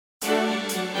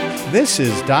This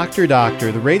is Dr.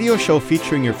 Doctor, the radio show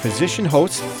featuring your physician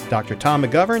hosts, Dr. Tom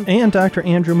McGovern and Dr.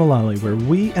 Andrew Mullally, where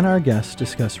we and our guests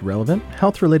discuss relevant,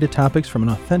 health-related topics from an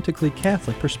authentically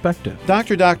Catholic perspective.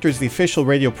 Dr. Doctor is the official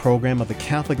radio program of the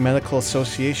Catholic Medical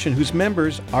Association, whose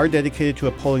members are dedicated to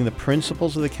upholding the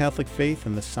principles of the Catholic faith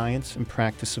and the science and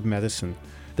practice of medicine.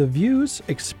 The views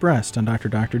expressed on Dr.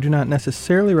 Doctor do not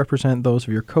necessarily represent those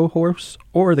of your co-hosts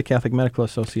or the Catholic Medical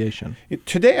Association.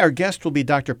 Today, our guest will be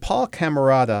Dr. Paul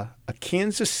Camarada, a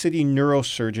Kansas City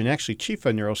neurosurgeon, actually chief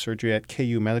of neurosurgery at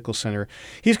KU Medical Center.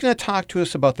 He's going to talk to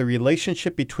us about the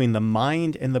relationship between the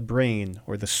mind and the brain,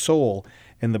 or the soul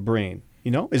and the brain.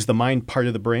 You know, is the mind part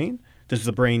of the brain? Does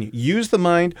the brain use the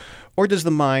mind, or does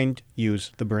the mind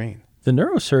use the brain? The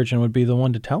neurosurgeon would be the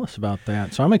one to tell us about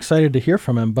that, so I'm excited to hear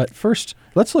from him. But first,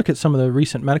 let's look at some of the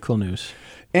recent medical news.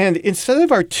 And instead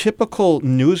of our typical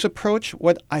news approach,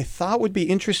 what I thought would be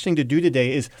interesting to do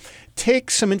today is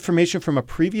take some information from a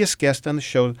previous guest on the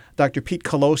show, Dr. Pete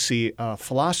Colosi, a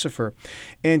philosopher,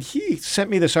 and he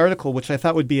sent me this article, which I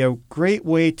thought would be a great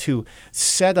way to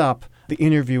set up the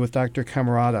interview with Dr.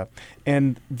 Camarada.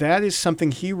 And that is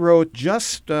something he wrote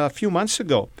just a few months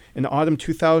ago in autumn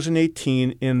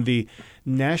 2018 in the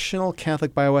National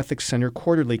Catholic Bioethics Center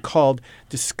Quarterly, called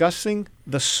Discussing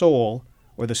the Soul,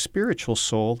 or the Spiritual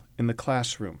Soul, in the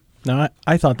Classroom. Now,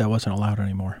 I thought that wasn't allowed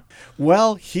anymore.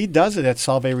 Well, he does it at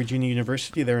Salve Regina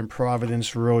University there in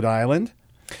Providence, Rhode Island.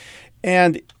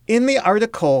 And in the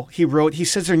article he wrote, he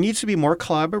says there needs to be more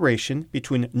collaboration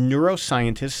between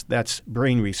neuroscientists, that's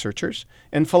brain researchers,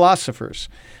 and philosophers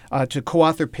to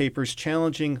co-author papers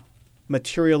challenging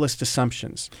materialist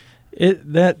assumptions.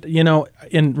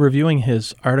 In reviewing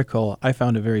his article, I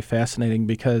found it very fascinating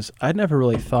because I'd never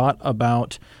really thought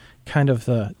about kind of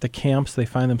the camps they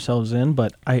find themselves in,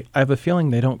 but I have a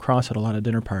feeling they don't cross at a lot of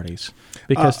dinner parties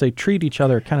because they treat each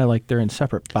other kind of like they're in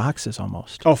separate boxes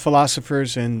almost. Oh,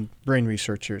 philosophers and brain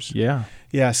researchers. Yeah.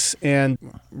 Yes, and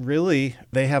really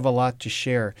they have a lot to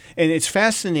share. And it's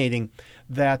fascinating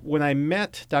that when I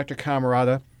met Dr.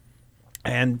 Camarada,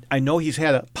 and I know he's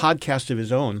had a podcast of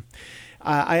his own,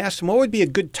 I asked him what would be a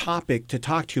good topic to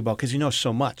talk to you about because he knows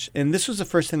so much. And this was the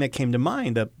first thing that came to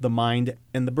mind, the mind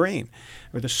and the brain,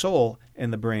 or the soul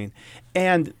and the brain.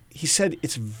 And he said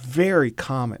it's very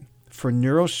common for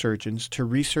neurosurgeons to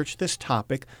research this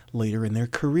topic later in their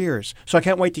careers. So I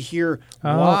can't wait to hear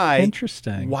why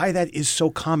that is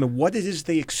so common, what it is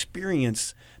they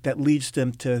experience that leads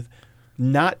them to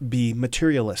not be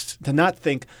materialists, to not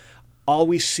think all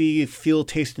we see, feel,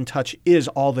 taste, and touch is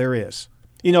all there is.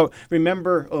 You know,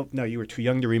 remember, oh, no, you were too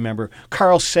young to remember,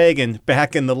 Carl Sagan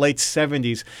back in the late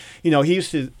 70s. You know, he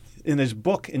used to, in his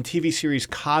book and TV series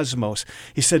Cosmos,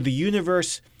 he said the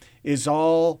universe is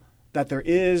all that there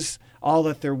is, all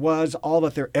that there was, all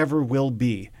that there ever will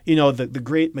be. You know, the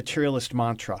great materialist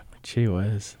mantra. Gee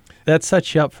whiz. That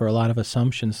sets you up for a lot of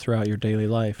assumptions throughout your daily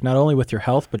life, not only with your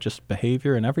health, but just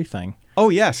behavior and everything. Oh,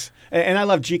 yes. And I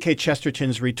love G.K.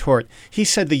 Chesterton's retort. He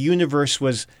said the universe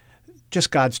was just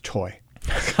God's toy.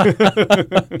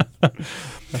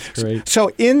 That's great.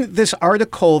 So in this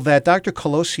article that Dr.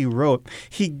 Colosi wrote,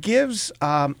 he gives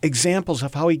examples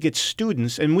of how he gets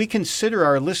students, and we consider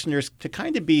our listeners to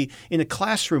kind of be in a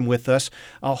classroom with us,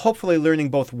 hopefully learning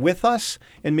both with us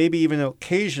and maybe even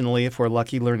occasionally, if we're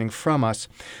lucky, learning from us.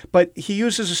 But he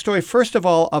uses a story, first of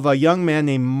all, of a young man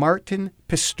named Martin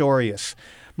Pistorius.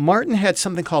 Martin had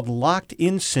something called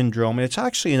locked-in syndrome, and it's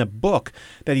actually in a book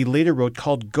that he later wrote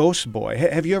called Ghost Boy.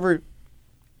 Have you ever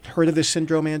heard of this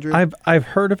syndrome, Andrew? I've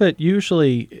heard of it.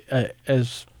 Usually,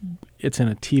 as it's in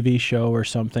a TV show or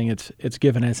something, it's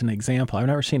given as an example. I've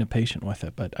never seen a patient with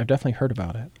it, but I've definitely heard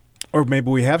about it. Or maybe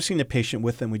we have seen a patient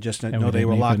with them, we just didn't know they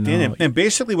were locked in. And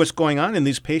basically what's going on in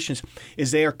these patients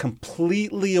is they are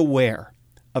completely aware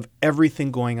of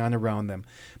everything going on around them,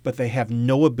 but they have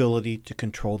no ability to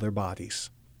control their bodies.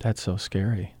 That's so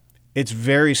scary. It's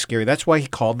very scary. That's why he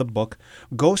called the book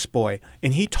Ghost Boy.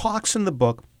 And he talks in the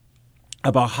book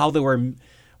about how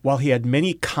while he had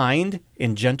many kind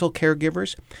and gentle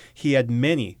caregivers, he had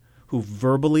many who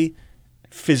verbally,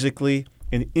 physically,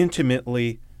 and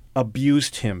intimately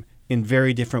abused him in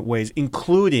very different ways,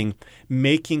 including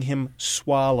making him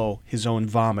swallow his own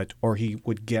vomit, or he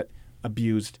would get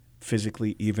abused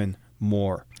physically even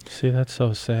more. See, that's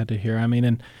so sad to hear. I mean,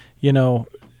 and, you know,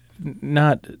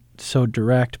 not so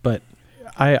direct, but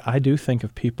I do think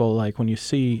of people like when you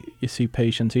see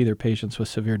patients, either patients with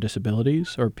severe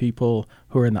disabilities or people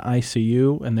who are in the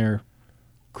ICU and they're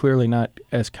clearly not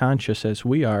as conscious as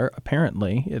we are,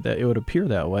 apparently, it would appear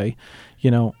that way. You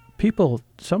know, people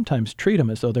sometimes treat them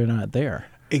as though they're not there.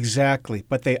 Exactly.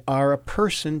 But they are a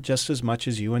person just as much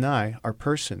as you and I are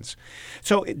persons.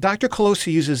 So Dr.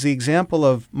 Colosi uses the example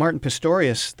of Martin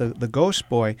Pistorius, the ghost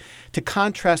boy, to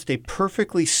contrast a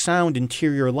perfectly sound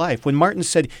interior life. When Martin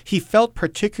said he felt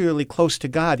particularly close to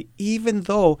God, even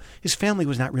though his family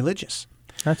was not religious.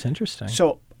 That's interesting.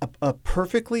 So a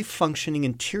perfectly functioning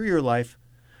interior life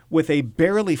with a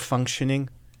barely functioning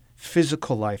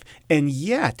physical life. And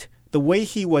yet, the way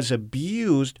he was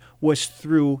abused was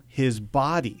through his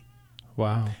body.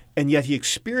 Wow. And yet he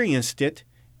experienced it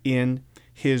in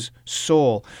his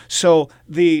soul. So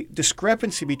the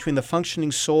discrepancy between the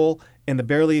functioning soul and the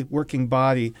barely working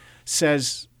body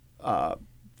says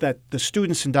that the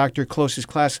students in Dr. Colosi's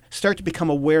class start to become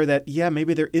aware that,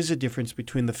 maybe there is a difference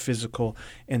between the physical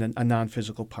and a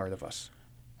non-physical part of us.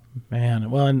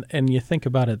 Man, well, and you think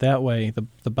about it that way,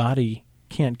 the body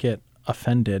can't get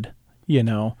offended,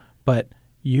 but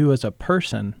you as a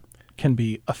person can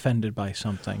be offended by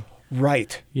something.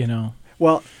 Right.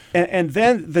 Well, and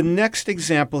then the next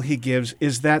example he gives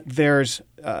is that there's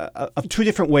two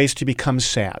different ways to become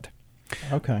sad.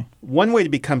 Okay. One way to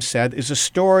become sad is a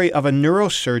story of a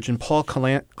neurosurgeon, Paul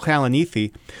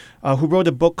Kalanithi, who wrote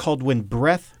a book called When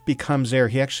Breath Becomes Air.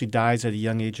 He actually dies at a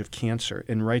young age of cancer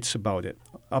and writes about it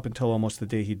up until almost the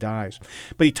day he dies.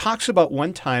 But he talks about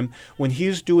one time when he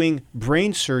was doing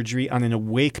brain surgery on an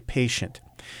awake patient.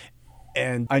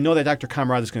 And I know that Dr.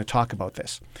 Camarada is going to talk about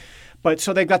this. But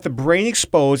so they've got the brain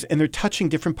exposed, and they're touching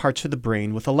different parts of the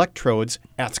brain with electrodes,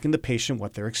 asking the patient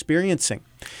what they're experiencing.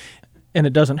 And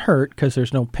it doesn't hurt because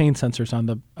there's no pain sensors on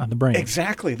the brain.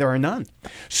 Exactly. There are none.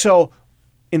 So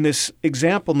in this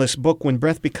example, in this book, When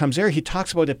Breath Becomes Air, he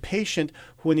talks about a patient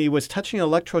when he was touching an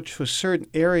electrode to a certain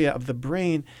area of the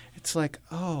brain. It's like,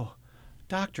 oh,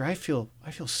 doctor, I feel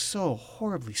so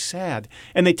horribly sad.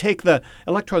 And they take the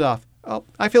electrode off. Oh,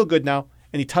 I feel good now.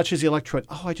 And he touches the electrode.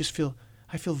 Oh,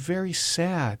 I feel very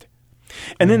sad.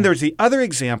 And then there's the other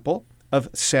example of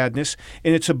sadness,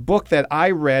 and it's a book that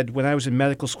I read when I was in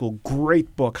medical school.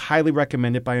 Great book, highly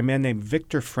recommended, by a man named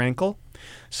Viktor Frankl,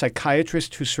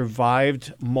 psychiatrist who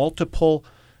survived multiple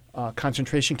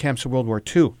concentration camps in World War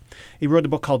II. He wrote a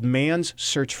book called Man's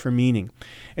Search for Meaning,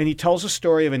 and he tells a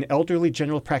story of an elderly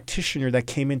general practitioner that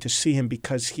came in to see him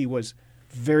because he was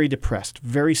very depressed,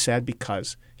 very sad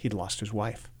because he'd lost his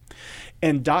wife.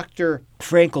 And Dr.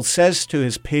 Frankl says to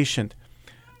his patient,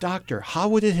 "Doctor, how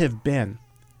would it have been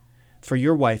for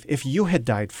your wife if you had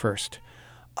died first?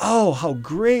 Oh, how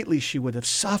greatly she would have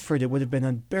suffered. It would have been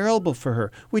unbearable for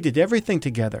her. We did everything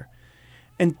together."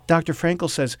 And Dr. Frankl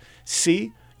says,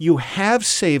 "See, you have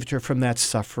saved her from that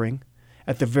suffering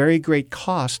at the very great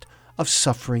cost of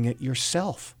suffering it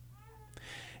yourself."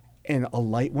 And a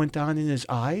light went on in his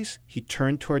eyes. He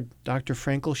turned toward Dr.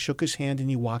 Frankl, shook his hand, and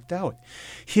he walked out.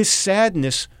 His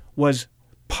sadness was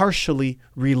partially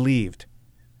relieved.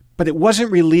 But it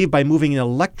wasn't relieved by moving an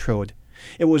electrode.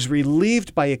 It was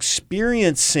relieved by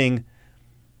experiencing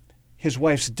his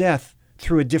wife's death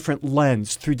through a different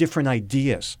lens, through different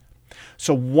ideas.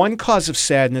 So one cause of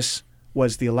sadness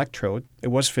was the electrode. It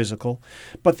was physical.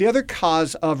 But the other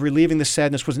cause of relieving the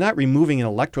sadness was not removing an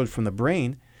electrode from the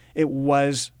brain. It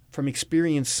was from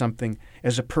experiencing something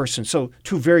as a person. So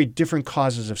two very different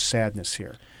causes of sadness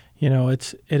here.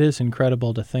 It is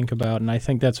incredible to think about, and I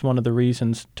think that's one of the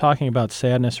reasons talking about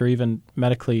sadness or even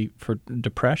medically for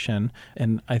depression,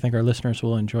 and I think our listeners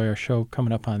will enjoy our show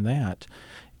coming up on that.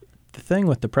 The thing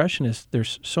with depression is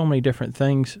there's so many different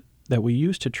things that we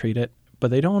use to treat it,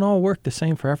 but they don't all work the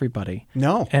same for everybody.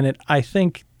 No. And I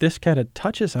think this kind of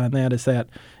touches on that, is that,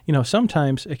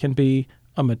 sometimes it can be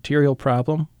a material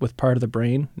problem with part of the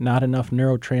brain, not enough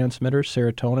neurotransmitters,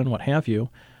 serotonin, what have you.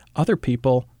 Other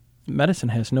people, medicine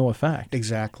has no effect.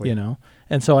 Exactly.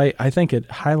 And so I think it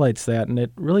highlights that, and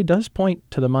it really does point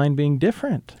to the mind being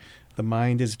different. The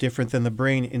mind is different than the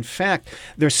brain. In fact,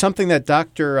 there's something that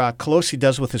Dr. Colosi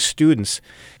does with his students,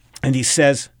 and he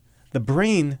says, the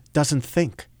brain doesn't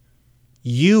think.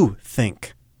 You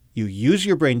think. You use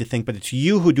your brain to think, but it's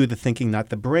you who do the thinking, not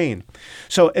the brain.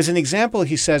 So as an example,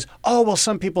 he says,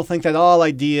 some people think that all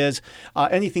ideas,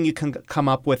 anything you can come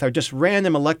up with are just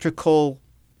random electrical,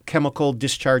 chemical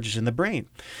discharges in the brain.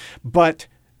 But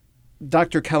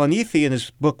Dr. Kalanithi, in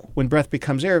his book, When Breath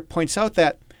Becomes Air, points out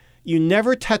that you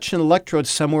never touch an electrode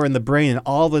somewhere in the brain and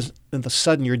all of a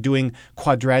sudden you're doing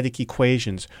quadratic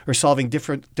equations or solving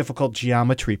different difficult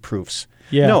geometry proofs.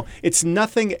 Yeah. No, it's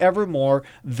nothing ever more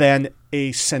than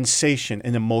a sensation,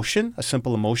 an emotion, a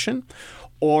simple emotion,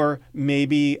 or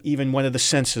maybe even one of the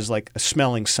senses, like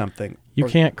smelling something. You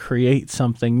can't create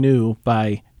something new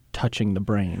by touching the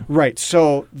brain. Right.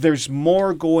 So there's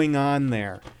more going on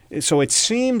there. So it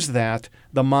seems that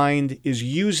the mind is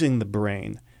using the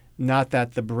brain, not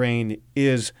that the brain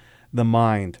is the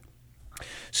mind.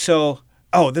 So,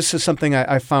 this is something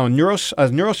I found. A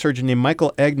neurosurgeon named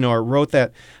Michael Egnor wrote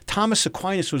that Thomas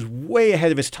Aquinas was way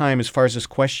ahead of his time as far as this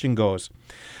question goes,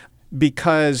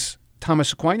 because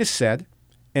Thomas Aquinas said,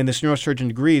 and this neurosurgeon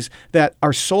agrees, that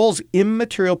our soul's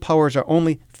immaterial powers are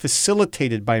only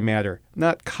facilitated by matter,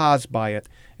 not caused by it,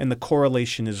 and the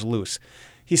correlation is loose.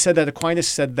 He said that Aquinas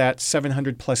said that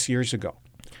 700 plus years ago.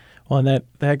 Well, and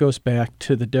that goes back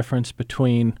to the difference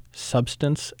between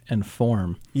substance and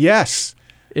form. Yes.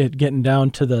 It getting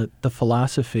down to the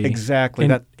philosophy. Exactly.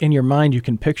 In your mind, you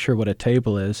can picture what a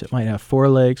table is. It might have 4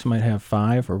 legs, it might have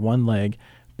 5 or 1 leg,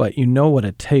 but you know what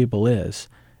a table is.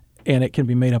 And it can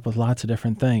be made up with lots of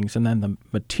different things. And then the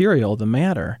material, the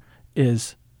matter,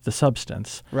 is the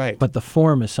substance. Right. But the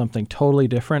form is something totally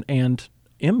different and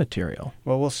immaterial.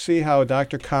 Well, we'll see how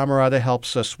Dr. Camarada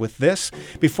helps us with this.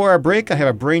 Before our break, I have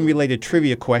a brain-related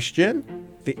trivia question.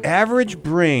 The average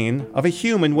brain of a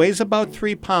human weighs about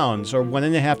 3 pounds, or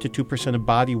 1.5% to 2% of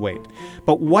body weight.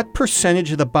 But what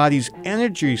percentage of the body's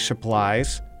energy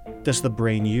supplies does the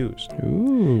brain use?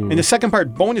 Ooh. In the second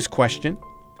part, bonus question.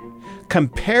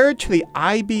 Compared to the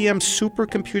IBM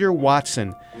supercomputer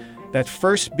Watson that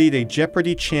first beat a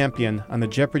Jeopardy champion on the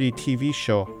Jeopardy TV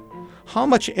show, how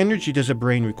much energy does a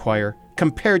brain require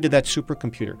compared to that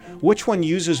supercomputer? Which one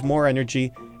uses more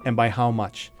energy and by how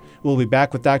much? We'll be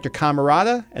back with Dr.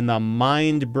 Camarada and the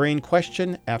mind-brain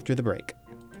question after the break.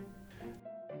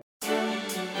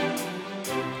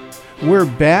 We're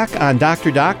back on Dr.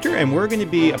 Doctor, and we're going to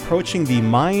be approaching the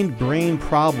mind-brain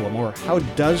problem, or how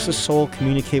does the soul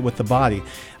communicate with the body?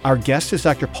 Our guest is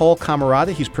Dr. Paul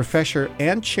Camarada. He's professor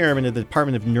and chairman of the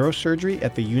Department of Neurosurgery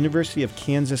at the University of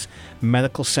Kansas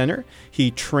Medical Center. He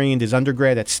trained his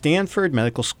undergrad at Stanford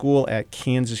Medical School at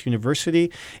Kansas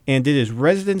University and did his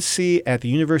residency at the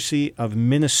University of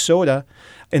Minnesota,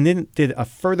 and then did a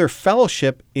further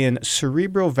fellowship in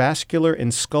cerebrovascular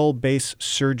and skull-base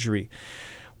surgery.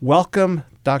 Welcome,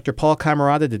 Dr. Paul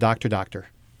Camarada, to Dr. Doctor.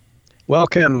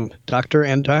 Welcome, doctor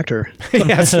and doctor.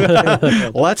 Yes,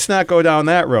 let's not go down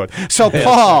that road. So,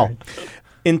 Paul,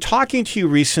 in talking to you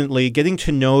recently, getting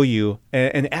to know you,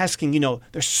 and asking,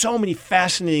 there's so many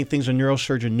fascinating things a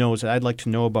neurosurgeon knows that I'd like to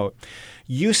know about.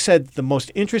 You said the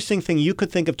most interesting thing you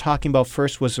could think of talking about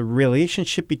first was the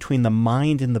relationship between the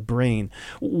mind and the brain.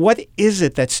 What is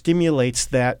it that stimulates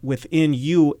that within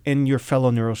you and your fellow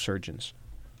neurosurgeons?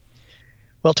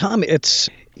 Well, Tom, it's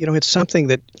something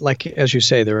that, like, as you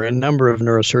say, there are a number of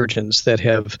neurosurgeons that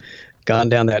have gone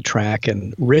down that track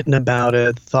and written about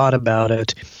it, thought about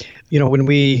it. When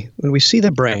we see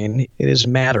the brain, it is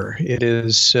matter. It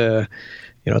is,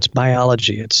 it's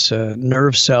biology. It's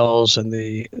nerve cells and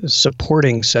the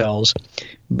supporting cells.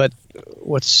 But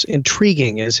what's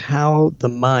intriguing is how the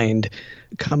mind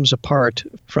comes apart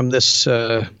from this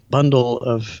bundle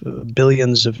of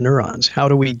billions of neurons. How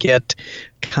do we get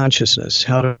consciousness?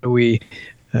 How do we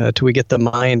get the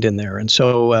mind in there? And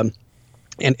so,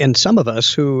 and some of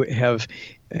us who have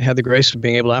had the grace of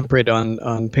being able to operate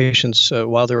on patients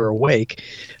while they're awake,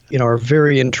 are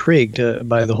very intrigued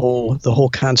by the whole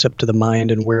concept of the mind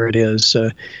and where it is.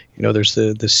 There's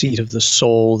the seat of the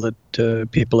soul that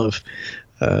people have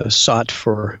sought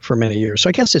for many years. So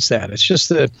I guess it's that. It's just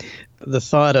the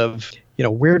thought of,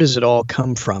 where does it all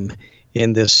come from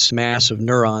in this mass of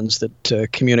neurons that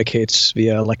communicates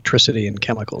via electricity and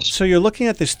chemicals. So you're looking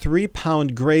at this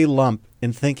 3-pound gray lump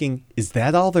and thinking, is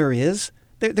that all there is?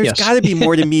 There's got to be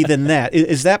more to me than that.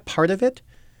 Is that part of it?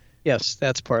 Yes,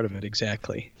 that's part of it,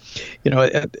 exactly.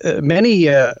 Many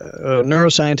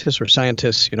neuroscientists or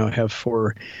scientists, have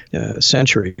for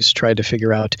centuries tried to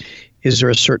figure out, is there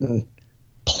a certain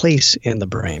place in the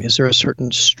brain? Is there a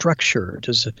certain structure?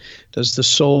 Does the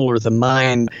soul or the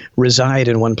mind reside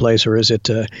in one place, or is it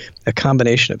a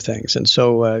combination of things? And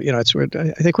so, I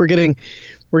think we're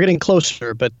getting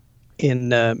closer, but in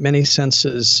many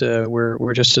senses,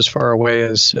 we're just as far away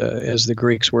as the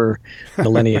Greeks were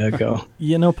millennia ago.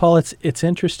 Paul, it's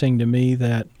interesting to me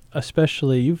that,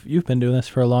 especially you've been doing this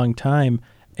for a long time,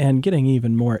 and getting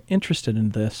even more interested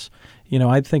in this.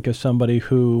 I'd think of somebody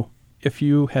who, if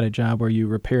you had a job where you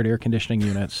repaired air conditioning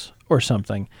units or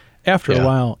something, after a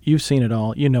while, you've seen it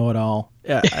all, you know it all.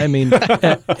 I mean,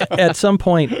 at some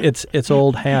point, it's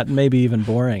old hat, maybe even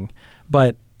boring.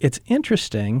 But it's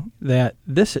interesting that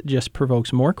this just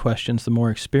provokes more questions the more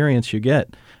experience you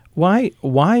get.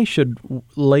 Why should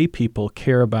lay people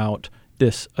care about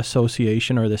this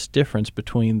association or this difference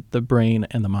between the brain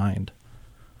and the mind?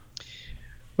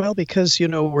 Well, because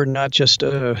we're not just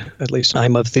at least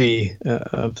I'm of the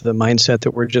mindset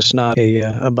that we're just not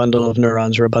a bundle of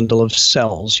neurons or a bundle of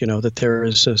cells. That there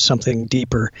is something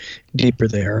deeper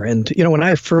there. And when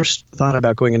I first thought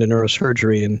about going into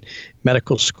neurosurgery in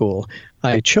medical school,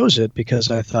 I chose it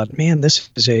because I thought, man, this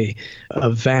is a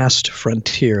vast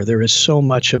frontier. There is so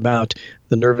much about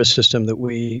the nervous system that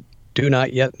we do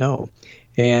not yet know,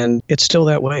 and it's still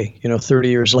that way. 30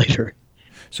 years later.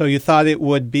 So you thought it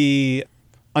would be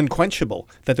unquenchable,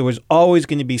 that there was always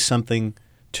going to be something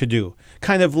to do.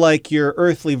 Kind of like your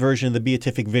earthly version of the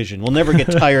beatific vision. We'll never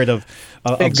get tired of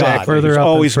exactly. God. Further There's up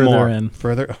always and further more. in.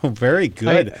 Further. Oh, very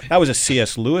good. That was a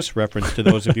C.S. Lewis reference to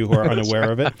those of you who are unaware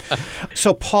of it.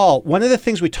 So, Paul, one of the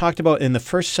things we talked about in the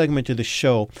first segment of the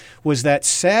show was that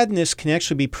sadness can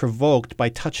actually be provoked by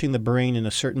touching the brain in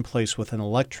a certain place with an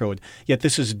electrode. Yet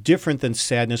this is different than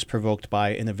sadness provoked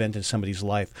by an event in somebody's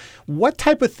life. What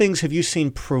type of things have you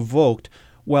seen provoked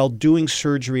while doing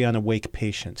surgery on awake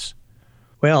patients?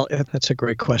 Well, that's a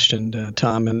great question,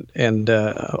 Tom, and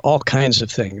all kinds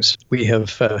of things. We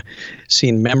have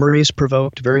seen memories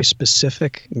provoked, very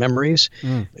specific memories.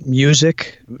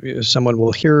 Music, someone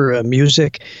will hear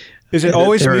music. Is it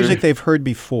always music they've heard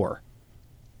before?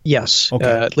 Yes, okay.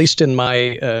 At least in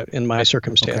my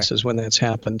circumstances when that's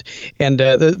happened. And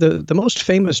the most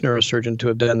famous neurosurgeon to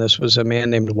have done this was a man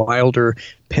named Wilder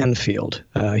Penfield.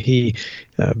 He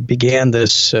began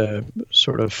this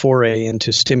sort of foray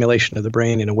into stimulation of the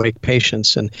brain in awake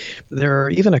patients, and there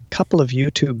are even a couple of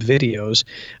YouTube videos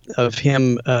of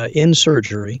him in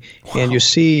surgery, wow. And you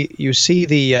see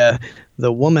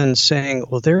the woman saying,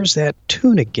 well, there's that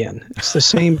tune again. It's the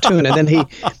same tune. And then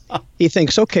he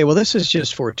thinks, okay, well, this is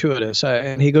just fortuitous.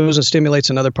 And he goes and stimulates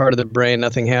another part of the brain.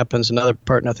 Nothing happens. Another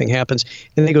part, nothing happens.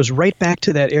 And then he goes right back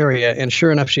to that area. And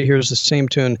sure enough, she hears the same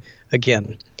tune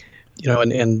again.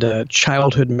 And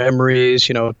childhood memories,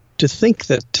 to think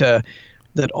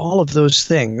that all of those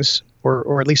things,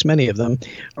 or at least many of them,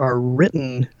 are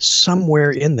written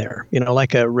somewhere in there,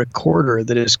 like a recorder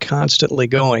that is constantly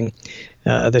going,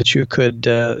 that you could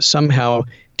somehow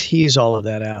tease all of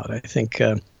that out. I think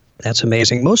that's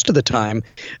amazing. Most of the time,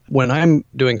 when I'm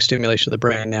doing stimulation of the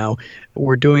brain now,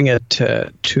 we're doing it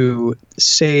to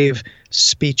save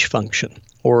speech function,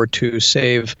 or to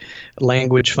save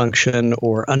language function,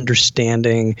 or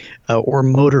understanding, or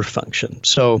motor function.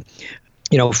 So,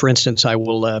 for instance, I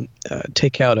will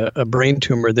take out a brain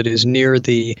tumor that is near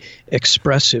the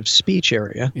expressive speech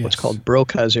area, yes. What's called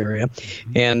Broca's area.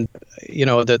 Mm-hmm. And,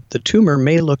 the tumor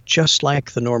may look just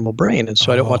like the normal brain. And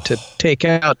so I don't want to take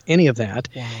out any of that.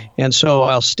 Wow. And so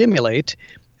I'll stimulate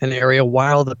an area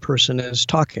while the person is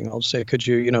talking. I'll say, could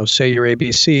you, say your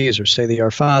ABCs, or say the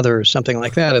Our Father, or something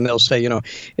like that. And they'll say,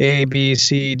 A, B,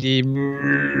 C, D.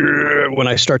 When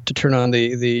I start to turn on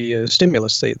the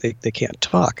stimulus, they can't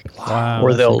talk. Wow,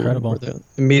 or they'll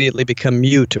immediately become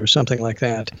mute or something like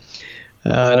that.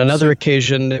 On another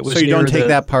occasion, it was. So you don't take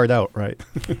that part out, right?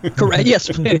 Correct. Yes,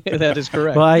 that is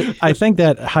correct. Well, I think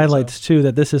that highlights too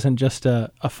that this isn't just a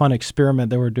fun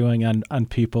experiment that we're doing on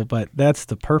people, but that's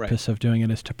the purpose of doing it,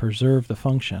 is to preserve the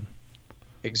function.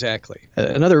 Exactly.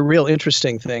 Another real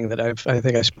interesting thing that I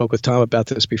think I spoke with Tom about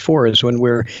this before is when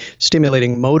we're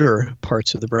stimulating motor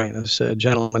parts of the brain. This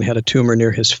gentleman had a tumor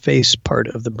near his face part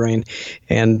of the brain,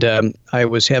 and I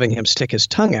was having him stick his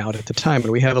tongue out at the time,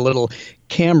 and we have a little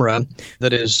camera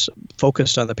that is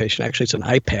focused on the patient. Actually, it's an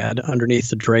iPad underneath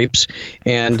the drapes,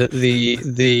 and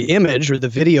the image or the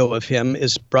video of him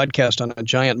is broadcast on a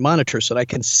giant monitor so that I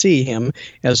can see him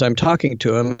as I'm talking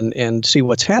to him and see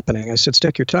what's happening. I said,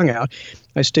 stick your tongue out.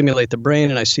 I stimulate the brain,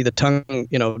 and I see the tongue,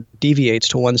 deviates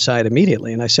to one side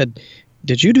immediately. And I said,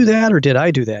 did you do that or did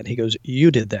I do that? And he goes,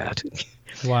 you did that.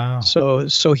 Wow.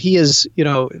 So he is,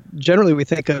 generally we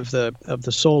think of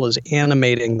the soul as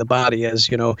animating the body, as,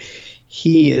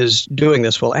 he is doing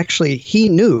this. Well, actually, he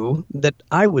knew that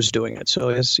I was doing it. So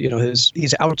as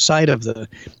he's outside of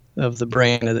the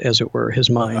brain, as it were, his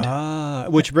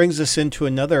mind. Which brings us into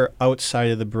another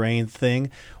outside of the brain thing.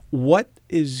 What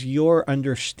is your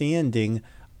understanding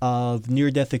of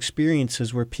near-death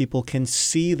experiences where people can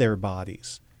see their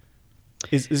bodies?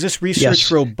 Is this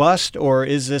research robust, or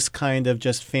is this kind of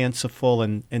just fanciful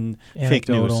and fake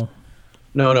news?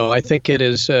 No. I think it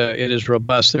is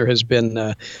robust. There has been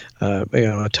a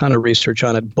ton of research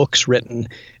on it, books written,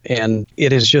 and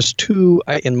it is just too,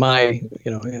 in my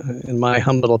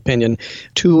humble opinion,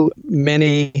 too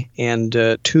many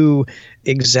and too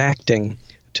exacting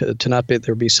to not be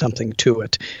there be something to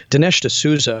it. Dinesh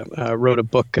D'Souza wrote a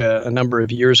book a number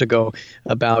of years ago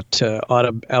about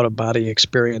out-of-body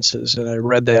experiences, and I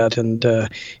read that, and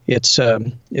it's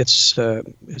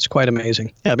quite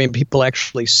amazing. I mean, people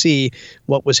actually see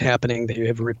what was happening. They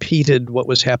have repeated what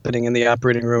was happening in the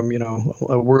operating room,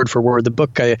 word for word. The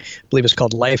book, I believe, is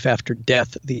called Life After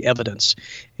Death: The Evidence,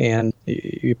 and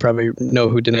you probably know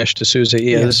who Dinesh D'Souza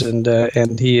is, Yes.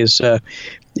 and he is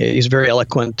he's a very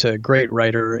eloquent, great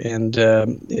writer, and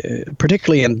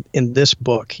particularly in this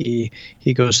book, he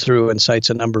goes through and cites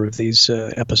a number of these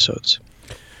episodes.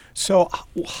 So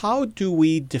how do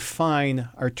we define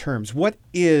our terms? What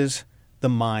is the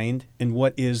mind and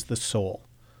what is the soul?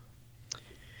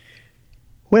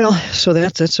 Well, so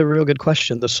that's a real good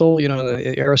question. The soul,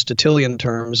 the Aristotelian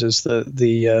terms, is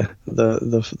the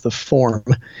form,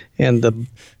 and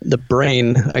the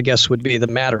brain, I guess, would be the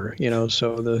matter.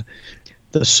 So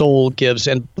the soul gives,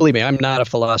 and believe me, I'm not a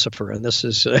philosopher, and this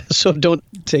is so don't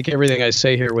take everything I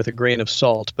say here with a grain of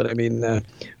salt. But I mean,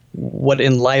 what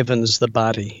enlivens the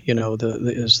body,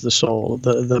 is the soul.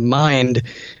 The mind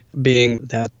being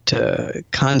that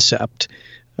concept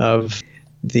of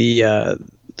the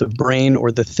brain,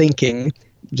 or the thinking,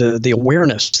 the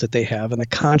awareness that they have, and the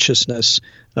consciousness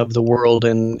of the world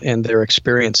and their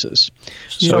experiences.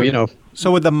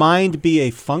 So would the mind be a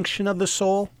function of the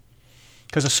soul?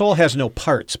 Because the soul has no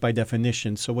parts by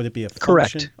definition, so would it be a function?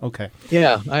 Correct. Okay.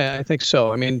 Yeah, I think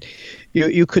so. I mean,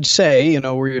 you could say,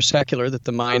 where you're secular, that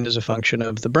the mind is a function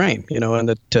of the brain, and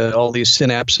that all these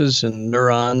synapses and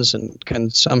neurons and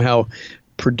can somehow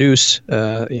produce,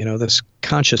 this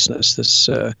consciousness,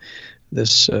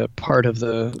 this part of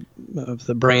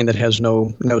the brain that has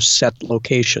no set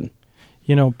location.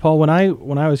 Paul, when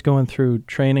I was going through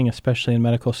training, especially in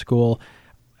medical school,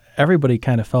 everybody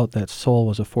kind of felt that soul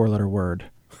was a 4-letter word.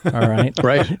 All right.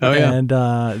 Right. Oh, yeah. And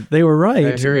they were right.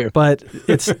 I hear you. But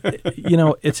it's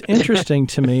interesting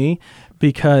to me,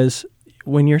 because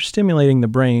when you're stimulating the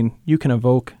brain, you can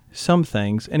evoke some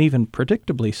things, and even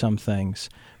predictably some things.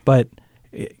 But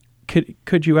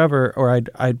could you ever, or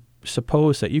I'd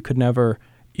suppose that you could never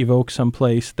evoke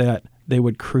someplace that they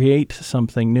would create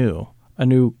something new, a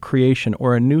new creation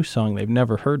or a new song they've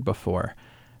never heard before,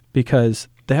 because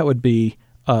that would be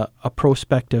a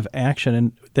prospective action,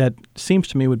 and that seems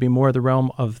to me would be more the realm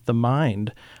of the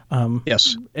mind.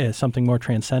 Yes, as something more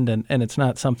transcendent, and it's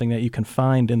not something that you can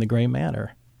find in the gray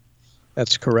matter.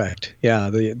 That's correct. Yeah,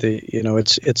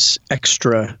 it's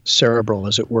extra cerebral,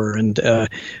 as it were, and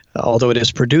although it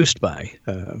is produced by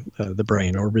the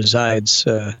brain, or resides,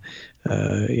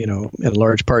 in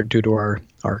large part due to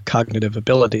our cognitive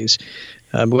abilities.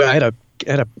 I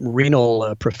had a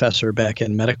renal professor back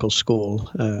in medical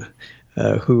school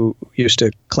who used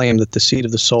to claim that the seat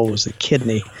of the soul was the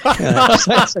kidney. I'm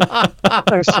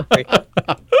sorry.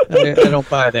 I don't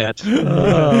buy that.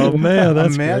 Oh man,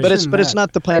 that's Imagine great. But it's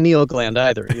not the pineal gland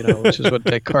either, which is what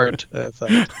Descartes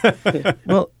thought.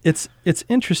 Well, it's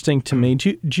interesting to me.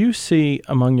 Do you see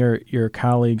among your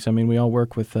colleagues? I mean, we all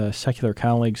work with secular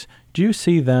colleagues. Do you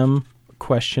see them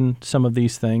question some of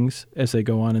these things as they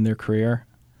go on in their career?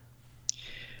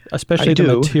 Especially the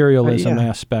materialism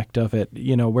aspect of it,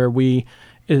 where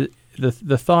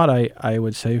the thought I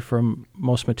would say from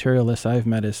most materialists I've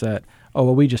met is that,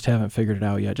 we just haven't figured it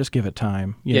out yet. Just give it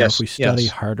time. If we study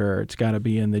harder, it's got to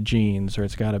be in the genes, or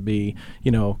it's got to be,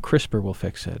 CRISPR will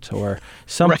fix it, or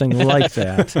something like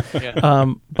that. Yeah.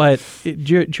 But do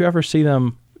you ever see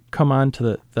them come on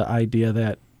to the idea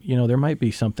that, there might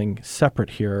be something separate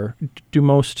here? Do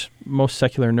most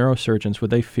secular neurosurgeons,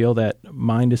 would they feel that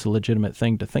mind is a legitimate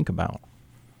thing to think about?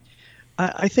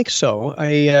 I think so.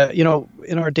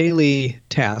 In our daily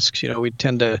tasks, we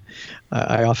tend to.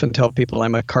 I often tell people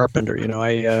I'm a carpenter.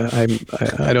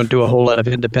 I don't do a whole lot of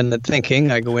independent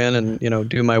thinking. I go in and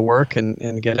do my work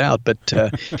and get out. But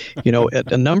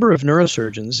a number of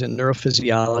neurosurgeons and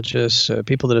neurophysiologists,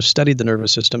 people that have studied the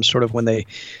nervous system, sort of when they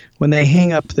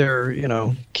hang up their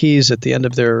keys at the end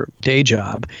of their day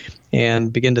job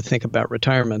and begin to think about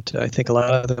retirement, I think a lot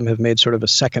of them have made sort of a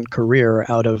second career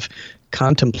out of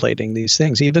contemplating these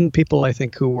things. Even people, I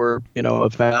think, who were,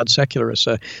 avowed secularists.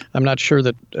 I'm not sure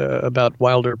that about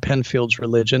Wilder Penfield's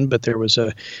religion, but there was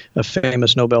a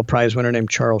famous Nobel Prize winner named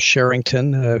Charles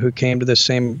Sherrington who came to the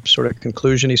same sort of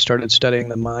conclusion. He started studying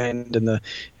the mind and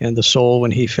the soul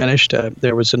when he finished.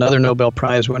 There was another Nobel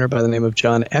Prize winner by the name of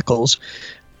John Eccles,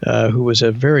 who was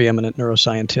a very eminent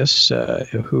neuroscientist,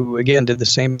 who again did the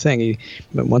same thing.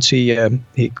 Once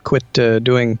he quit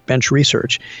doing bench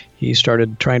research, he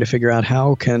started trying to figure out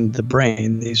how can the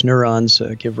brain, these neurons,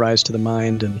 give rise to the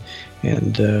mind,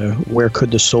 and where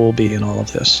could the soul be in all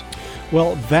of this.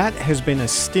 Well, that has been a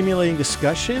stimulating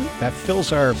discussion. That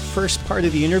fills our first part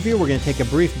of the interview. We're going to take a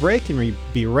brief break and we'll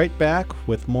be right back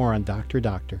with more on Dr.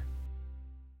 Doctor.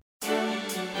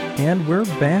 And we're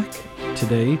back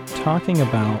today talking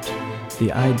about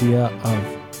the idea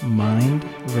of mind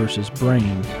versus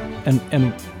brain.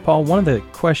 And Paul, one of the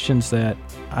questions that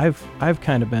I've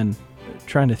kind of been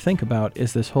trying to think about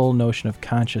is this whole notion of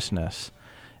consciousness.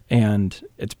 And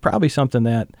it's probably something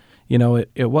that,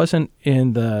 it wasn't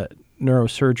in the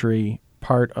neurosurgery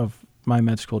part of my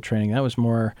med school training. That was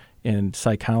more in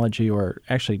psychology, or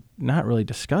actually not really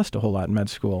discussed a whole lot in med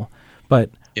school.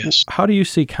 But yes. How do you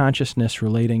see consciousness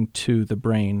relating to the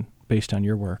brain based on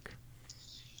your work?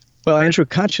 Well, Andrew,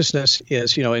 consciousness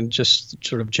is, in just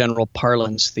sort of general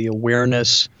parlance, the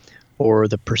awareness or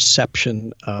the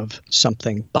perception of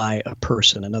something by a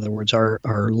person. In other words, our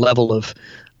level of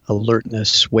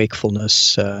alertness,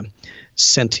 wakefulness,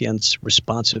 sentience,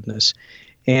 responsiveness.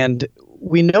 And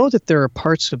we know that there are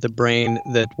parts of the brain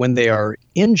that when they are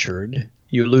injured,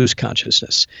 you lose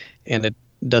consciousness and it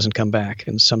doesn't come back,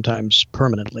 and sometimes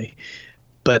permanently.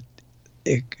 But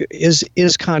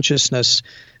is consciousness,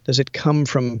 does it come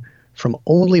from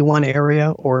only one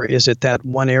area, or is it that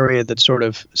one area that sort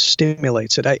of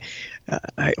stimulates it?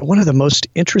 One of the most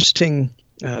interesting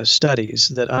studies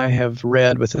that I have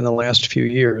read within the last few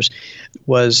years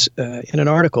was in an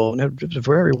article, and it was a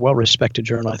very well-respected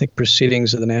journal, I think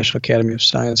Proceedings of the National Academy of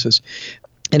Sciences,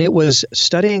 and it was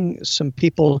studying some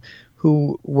people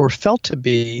who were felt to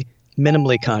be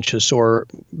minimally conscious or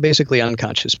basically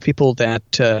unconscious, people that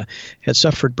had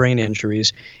suffered brain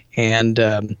injuries and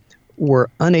were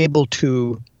unable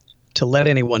to let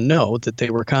anyone know that they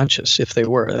were conscious. If they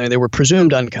were, they were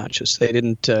presumed unconscious. They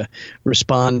didn't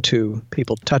respond to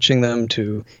people touching them,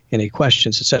 to any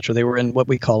questions, etc. They were in what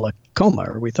we call a coma,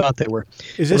 or we thought they were.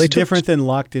 Is this different than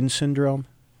locked-in syndrome?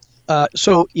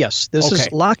 So yes, this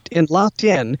is locked in. Locked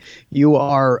in, you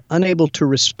are unable to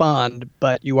respond,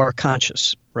 but you are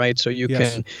conscious, right? So you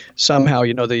can somehow,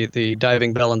 the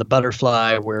diving bell and the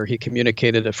butterfly, where he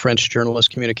communicated, a French journalist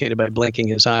communicated by blinking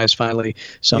his eyes. Finally,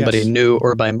 somebody knew,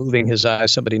 or by moving his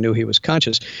eyes, somebody knew he was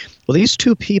conscious. Well, these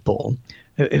two people,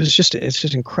 it's just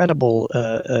incredible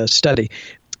study.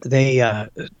 They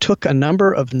took a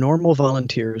number of normal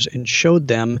volunteers and showed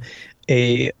them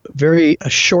a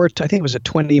short, I think it was a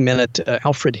 20-minute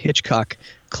Alfred Hitchcock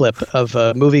clip of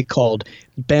a movie called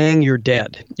Bang, You're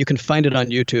Dead. You can find it on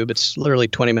YouTube. It's literally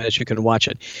 20 minutes. You can watch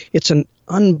it. It's an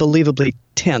unbelievably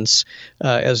tense,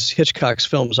 as Hitchcock's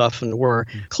films often were,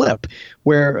 clip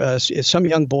where some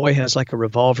young boy has like a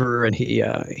revolver, and he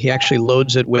actually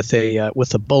loads it with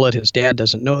a bullet. His dad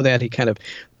doesn't know that. He kind of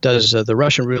does the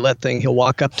Russian roulette thing. He'll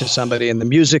walk up to somebody, and the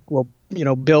music will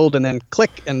build, and then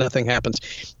click, and nothing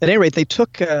happens. At any rate, they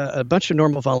took a bunch of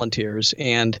normal volunteers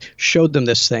and showed them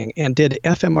this thing and did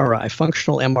fMRI,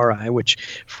 functional MRI, which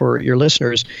for your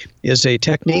listeners is a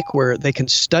technique where they can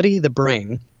study the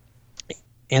brain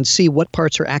and see what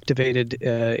parts are activated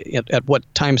at what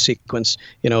time sequence,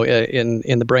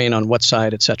 in the brain, on what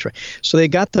side, etc. So they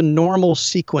got the normal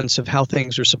sequence of how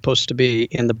things are supposed to be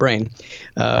in the brain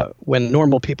when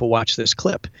normal people watch this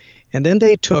clip. And then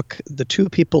they took the two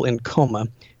people in coma,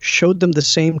 showed them the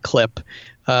same clip,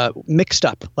 mixed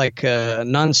up like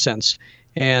nonsense,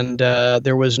 and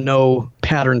there was no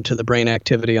pattern to the brain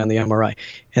activity on the MRI.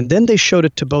 And then they showed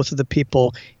it to both of the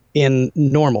people in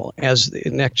normal,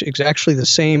 exactly the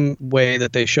same way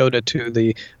that they showed it to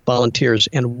the volunteers.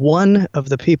 And one of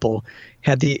the people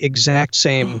had the exact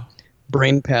same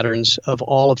brain patterns of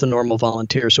all of the normal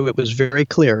volunteers. So it was very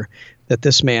clear that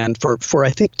this man, for I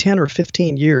think 10 or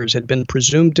 15 years, had been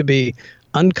presumed to be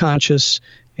unconscious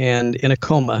and in a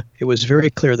coma. It was very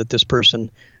clear that this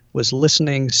person was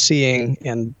listening, seeing,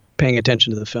 and paying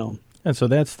attention to the film. And so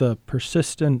that's the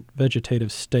persistent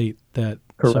vegetative state that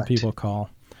Correct. Some people call.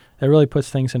 That really puts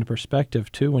things into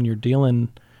perspective, too, when you're dealing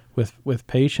with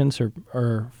patients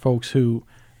or folks who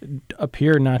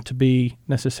appear not to be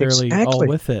necessarily all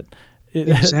with it.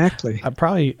 Exactly.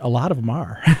 Probably a lot of them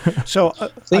are. So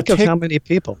think of how many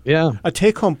people. Yeah. A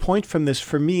take-home point from this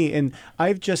for me, and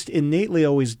I've just innately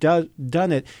always done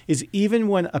it, is even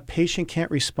when a patient can't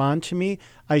respond to me,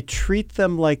 I treat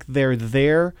them like they're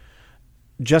there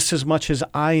just as much as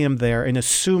I am there and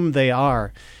assume they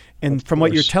are. And from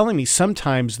what you're telling me,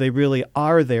 sometimes they really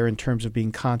are there in terms of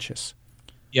being conscious.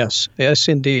 Yes,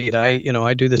 indeed.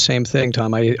 I do the same thing,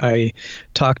 Tom. I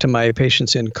talk to my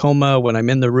patients in coma when I'm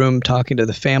in the room talking to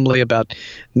the family about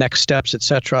next steps,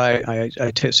 etc.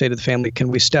 Say to the family, "Can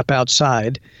we step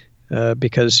outside?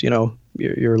 Because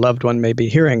your loved one may be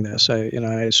hearing this."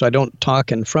 So I don't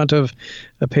talk in front of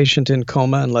a patient in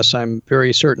coma unless I'm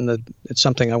very certain that it's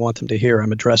something I want them to hear.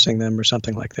 I'm addressing them or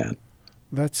something like that.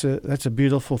 That's a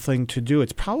beautiful thing to do.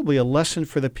 It's probably a lesson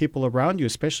for the people around you,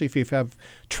 especially if you have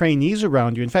trainees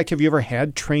around you. In fact, have you ever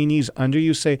had trainees under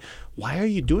you say, "Why are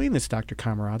you doing this, Dr.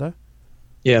 Camarada?"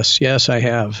 Yes, I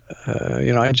have.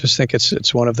 I just think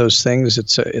it's one of those things.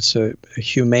 It's a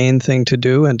humane thing to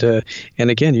do, and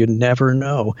again, you never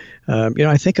know.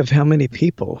 I think of how many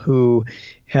people who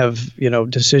have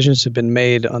decisions have been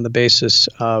made on the basis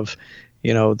of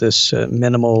this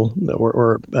minimal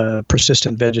or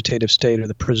persistent vegetative state, or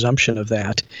the presumption of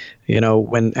that,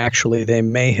 when actually they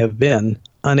may have been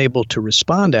unable to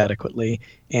respond adequately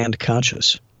and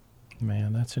conscious.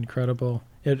 Man, that's incredible.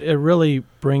 It really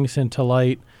brings into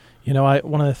light,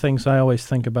 one of the things I always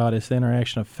think about is the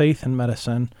interaction of faith and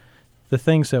medicine, the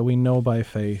things that we know by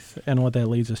faith and what that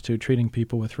leads us to, treating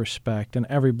people with respect and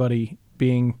everybody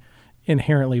being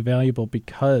inherently valuable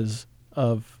because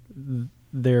of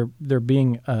there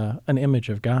being an image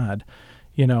of God.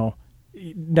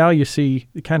 Now you see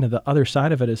kind of the other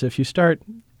side of it is if you start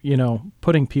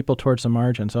putting people towards the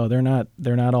margins, they're not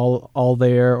all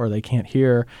there, or they can't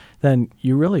hear, then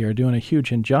you really are doing a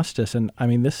huge injustice. And I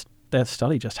mean, that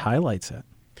study just highlights it.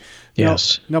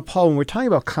 Yes. Now, Paul, when we're talking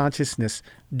about consciousness,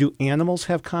 do animals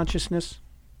have consciousness?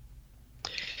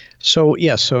 So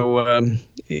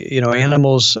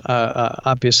animals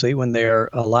obviously, when they're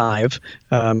alive,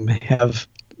 have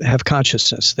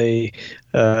consciousness. They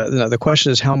the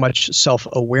question is, how much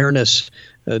self-awareness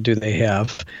do they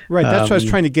have? Right, that's what I was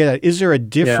trying to get at. Is there a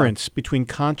difference between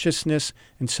consciousness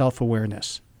and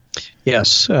self-awareness?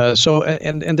 Yes. So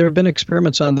there have been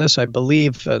experiments on this, I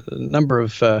believe, a number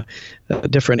of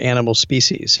different animal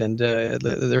species. And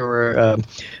there were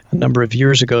a number of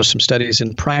years ago some studies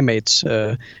in primates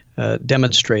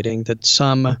demonstrating that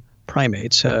some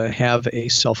primates have a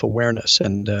self-awareness,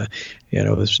 and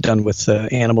it was done with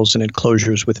animals in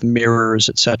enclosures with mirrors,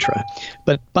 etc.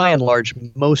 But by and large,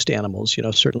 most animals,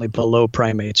 certainly below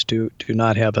primates, do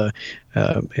not have a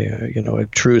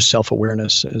true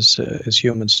self-awareness as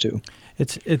humans do.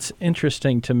 It's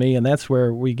interesting to me, and that's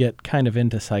where we get kind of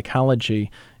into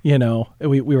psychology.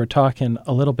 We were talking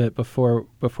a little bit before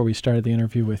we started the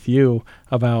interview with you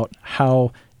about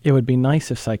how it would be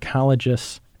nice if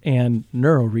psychologists and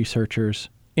neuro researchers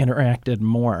interacted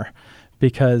more,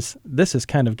 because this is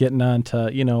kind of getting on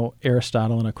to,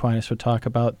 Aristotle and Aquinas would talk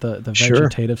about the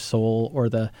vegetative soul or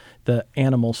the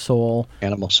animal soul.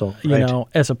 Animal soul, right.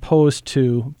 As opposed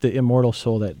to the immortal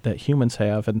soul that humans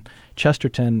have. And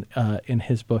Chesterton, in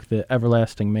his book, The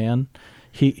Everlasting Man,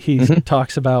 he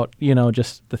talks about,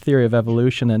 just the theory of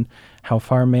evolution and how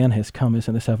far man has come.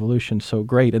 Isn't this evolution so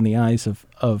great in the eyes of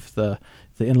the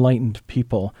enlightened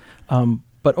people?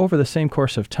 But over the same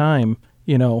course of time,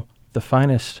 the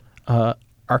finest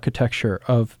architecture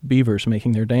of beavers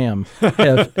making their dam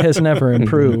has never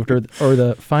improved, or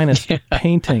the finest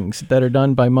paintings that are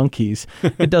done by monkeys.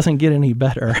 It doesn't get any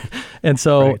better. And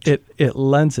so it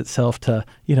lends itself to,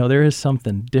 there is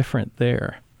something different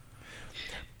there.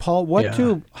 Paul,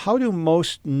 how do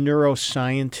most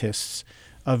neuroscientists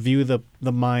view the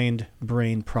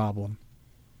mind-brain problem?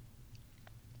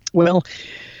 Well,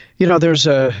 there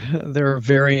are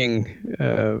varying,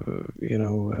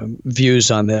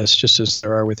 views on this, just as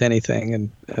there are with anything. And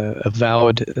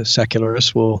avowed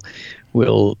secularists will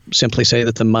simply say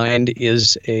that the mind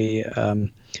is a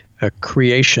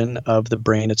creation of the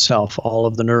brain itself. All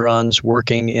of the neurons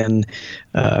working in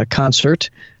concert,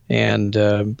 and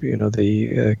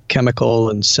the chemical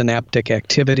and synaptic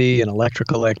activity and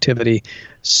electrical activity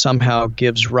somehow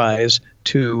gives rise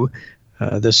to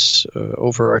this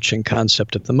overarching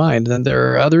concept of the mind. And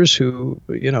there are others who,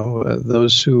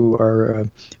 those who are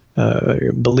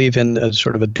believe in a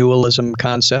sort of a dualism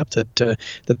concept, that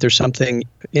there's something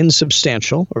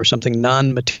insubstantial or something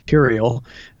non-material,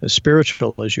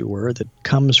 spiritual as you were, that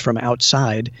comes from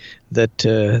outside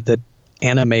that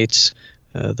animates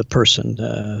the person,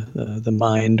 the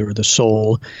mind or the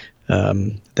soul,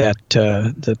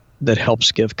 that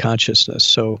helps give consciousness.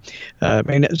 So,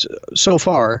 so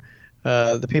far,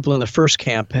 the people in the first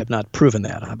camp have not proven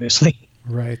that, obviously.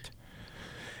 Right.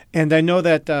 And I know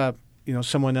that,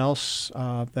 someone else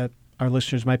that our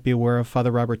listeners might be aware of,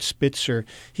 Father Robert Spitzer.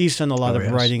 He's done a lot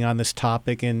of writing on this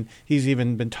topic, and he's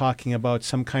even been talking about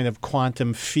some kind of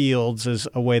quantum fields as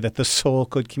a way that the soul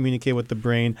could communicate with the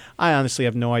brain. I honestly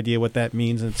have no idea what that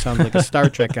means, and it sounds like a Star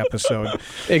Trek episode.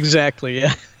 Exactly,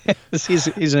 yeah.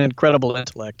 He's an incredible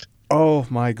intellect. Oh,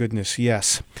 my goodness,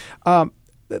 yes.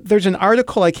 There's an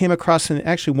article I came across in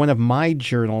actually one of my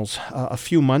journals a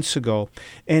few months ago,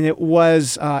 and it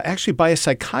was actually by a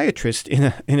psychiatrist in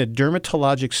a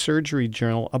dermatologic surgery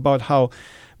journal about how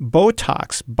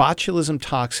Botox, botulism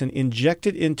toxin,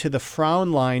 injected into the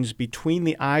frown lines between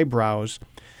the eyebrows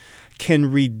can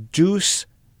reduce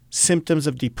symptoms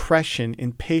of depression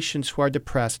in patients who are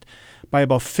depressed by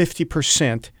about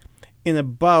 50% in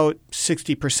about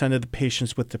 60% of the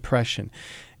patients with depression.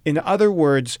 In other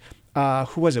words,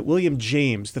 who was it? William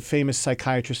James, the famous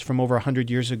psychiatrist from over 100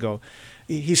 years ago.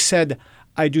 He said,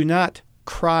 I do not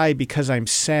cry because I'm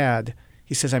sad.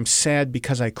 He says, I'm sad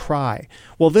because I cry.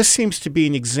 Well, this seems to be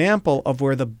an example of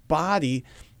where the body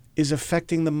is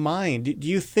affecting the mind. Do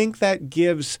you think that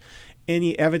gives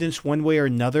any evidence one way or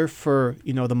another for,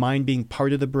 the mind being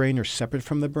part of the brain or separate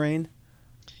from the brain?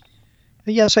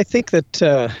 Yes, I think that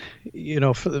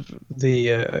for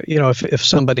if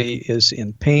somebody is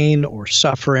in pain or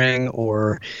suffering,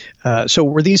 or so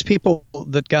were these people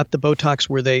that got the Botox?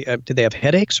 Were they did they have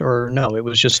headaches or no? It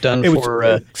was just done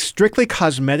for strictly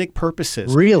cosmetic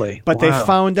purposes. Really, but they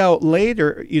found out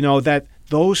later, that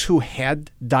those who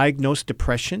had diagnosed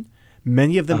depression,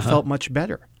 many of them felt much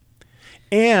better.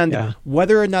 And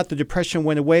whether or not the depression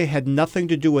went away had nothing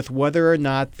to do with whether or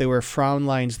not there were frown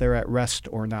lines there at rest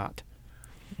or not.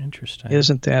 Interesting.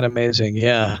 Isn't that amazing?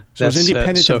 Yeah. So it's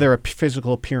independent of their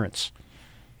physical appearance.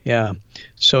 Yeah.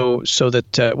 So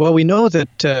that, we know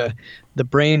that the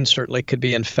brain certainly could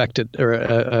be infected or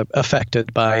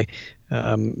affected by,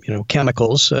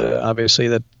 chemicals, obviously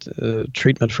that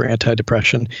treatment for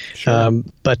antidepressant. Sure.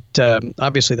 But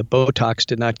obviously the Botox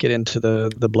did not get into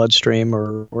the bloodstream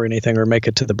or anything or make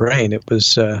it to the brain. It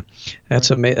was,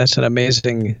 that's an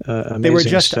amazing They were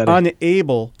just study.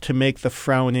 unable to make the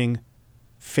frowning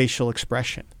facial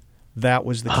expression. That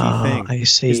was the key thing. I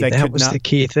see. That was the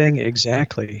key thing.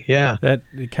 Exactly. Yeah. That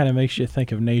it kind of makes you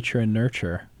think of nature and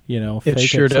nurture. It fake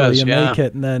sure it does. You make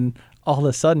it, and then all of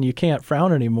a sudden you can't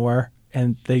frown anymore,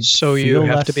 and so you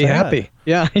have to be happy.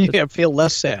 Yeah, you feel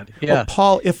less sad. Yeah. Well,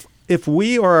 Paul, if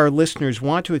we or our listeners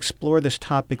want to explore this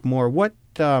topic more, what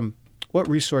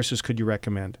resources could you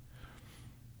recommend?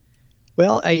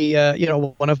 Well,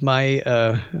 one of my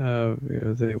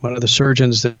one of the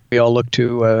surgeons that we all look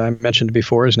to, I mentioned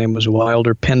before, his name was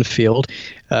Wilder Penfield.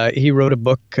 He wrote a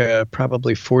book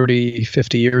probably 40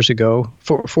 years ago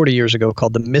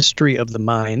called The Mystery of the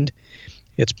Mind.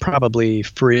 It's probably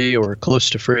free or close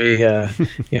to free,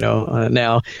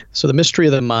 now. So The Mystery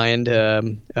of the Mind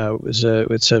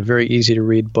it's a very easy to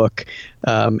read book,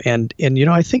 and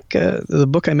I think the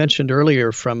book I mentioned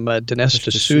earlier from Dinesh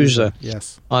D'Souza,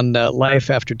 yes, on life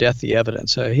after death, the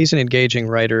evidence. He's an engaging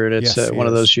writer, and it's one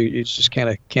of those you just kind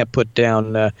of can't put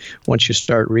down once you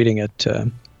start reading it.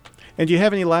 And do you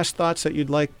have any last thoughts that you'd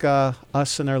like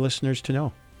us and our listeners to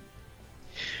know?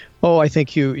 Oh, I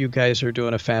think you guys are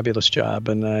doing a fabulous job,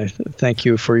 and I thank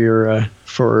you for your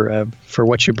for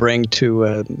what you bring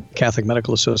to Catholic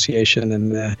Medical Association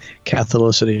and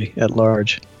Catholicity at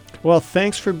large. Well,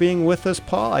 thanks for being with us,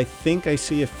 Paul. I think I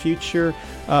see a future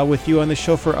with you on the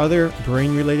show for other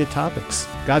brain-related topics.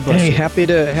 God bless you. Happy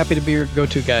to be your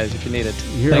go-to guys if you need it.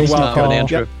 You're Thanks, welcome. Tom and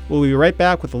Andrew. Yep. We'll be right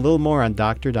back with a little more on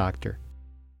Dr. Doctor.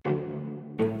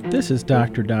 This is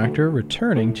Dr. Doctor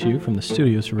returning to you from the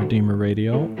studios of Redeemer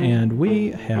Radio, and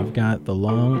we have got the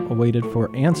long-awaited for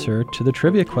answer to the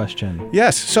trivia question.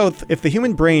 Yes, so if the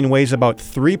human brain weighs about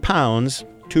 3 pounds,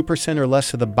 2% or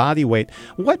less of the body weight,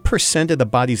 what percent of the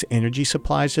body's energy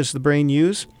supplies does the brain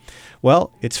use?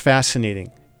 Well, it's fascinating.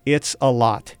 It's a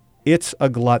lot. It's a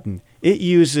glutton. It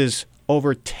uses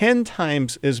over 10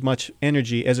 times as much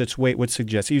energy as its weight would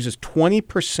suggest. It uses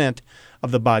 20%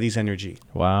 of the body's energy.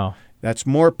 Wow. That's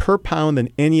more per pound than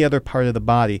any other part of the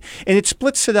body. And it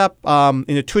splits it up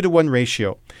in a 2-to-1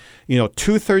 ratio.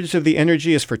 2/3 of the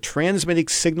energy is for transmitting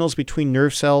signals between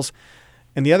nerve cells,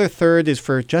 and the other third is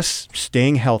for just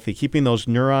staying healthy, keeping those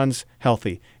neurons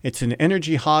healthy. It's an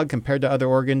energy hog compared to other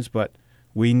organs, but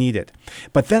we need it.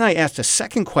 But then I asked a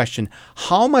second question.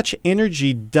 How much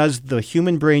energy does the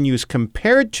human brain use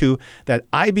compared to that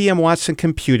IBM Watson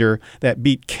computer that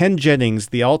beat Ken Jennings,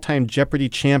 the all-time Jeopardy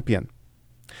champion?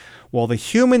 Well, the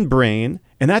human brain,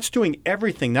 and that's doing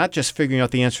everything, not just figuring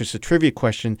out the answers to the trivia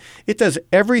question, it does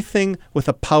everything with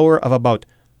a power of about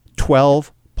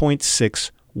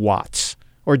 12.6 watts,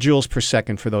 or joules per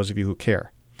second for those of you who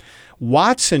care.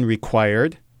 Watson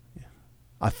required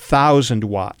 1,000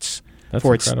 watts. That's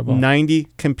for incredible. its 90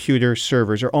 computer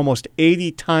servers, or almost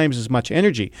 80 times as much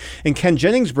energy. And Ken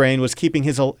Jennings' brain was keeping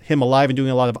him alive and doing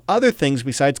a lot of other things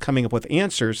besides coming up with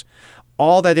answers.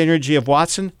 All that energy of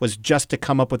Watson was just to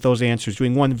come up with those answers,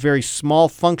 doing one very small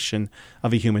function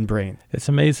of a human brain. It's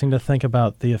amazing to think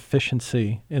about the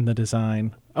efficiency in the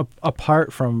design,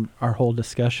 apart from our whole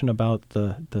discussion about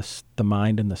the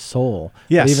mind and the soul.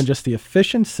 Yes. But even just the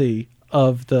efficiency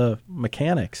of the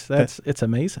mechanics. It's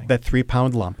amazing. That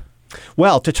 3-pound lump.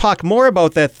 Well, to talk more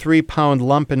about that 3-pound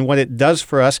lump and what it does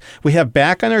for us, we have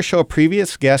back on our show a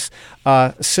previous guest,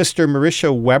 Sister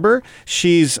Marisha Weber.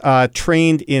 She's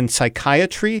trained in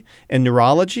psychiatry and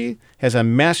neurology, has a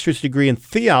master's degree in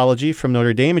theology from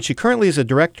Notre Dame, and she currently is a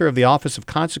director of the Office of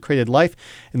Consecrated Life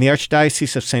in the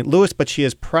Archdiocese of St. Louis, but she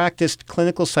has practiced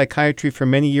clinical psychiatry for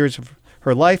many years of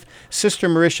her life. Sister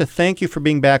Marisha, thank you for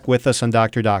being back with us on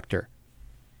Dr. Doctor.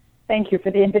 Thank you for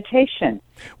the invitation.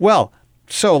 Well,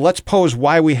 so let's pose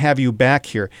why we have you back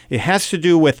here. It has to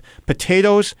do with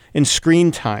potatoes and screen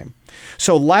time.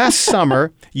 So last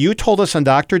summer, you told us on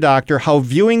Dr. Doctor how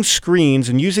viewing screens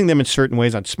and using them in certain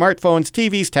ways on smartphones,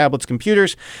 TVs, tablets,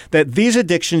 computers, that these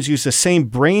addictions use the same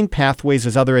brain pathways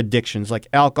as other addictions like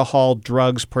alcohol,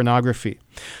 drugs, pornography.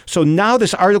 So now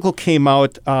this article came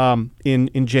out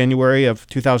in January of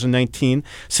 2019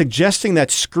 suggesting that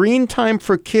screen time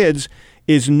for kids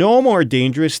is no more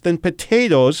dangerous than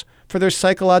potatoes for their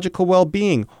psychological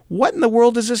well-being. What in the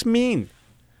world does this mean?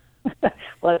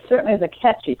 Well, it certainly is a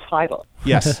catchy title.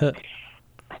 Yes.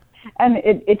 And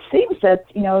it seems that,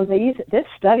 this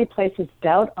study places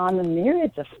doubt on the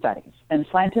myriads of studies and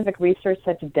scientific research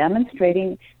that's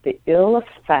demonstrating the ill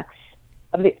effects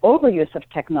of the overuse of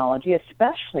technology,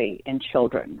 especially in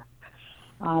children.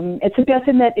 It's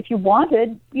suggesting that if you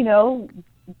wanted,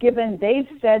 given they've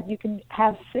said you can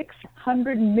have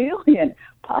 600 million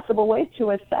possible ways to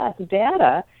assess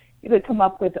data, you could come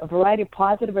up with a variety of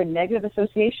positive or negative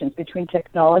associations between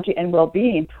technology and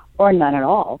well-being, or none at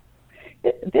all.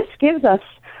 This gives us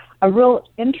a real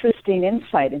interesting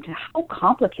insight into how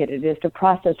complicated it is to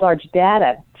process large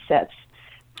data sets.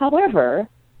 However,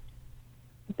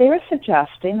 they're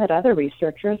suggesting that other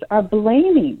researchers are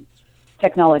blaming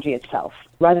technology itself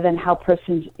rather than how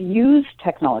persons use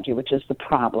technology, which is the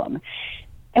problem.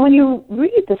 And when you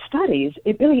read the studies,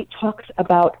 it really talks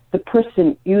about the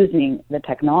person using the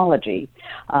technology.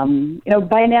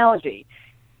 By analogy,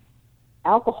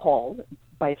 alcohol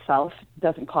by itself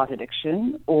doesn't cause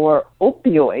addiction, or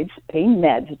opioids, pain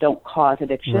meds, don't cause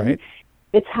addiction. Right.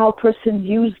 It's how persons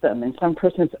use them, and some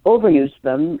persons overuse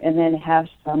them and then have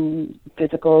some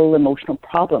physical, emotional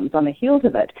problems on the heels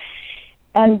of it.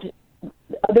 And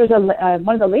there's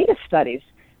one of the latest studies,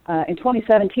 in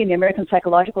 2017, the American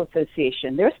Psychological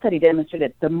Association, their study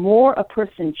demonstrated the more a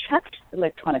person checked the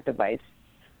electronic device,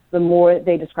 the more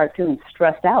they described feeling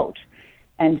stressed out.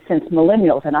 And since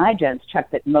millennials and iGens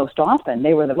checked it most often,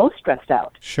 they were the most stressed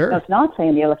out. Sure. Now, it's not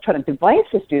saying the electronic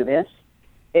devices do this.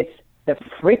 It's the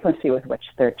frequency with which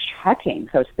they're checking.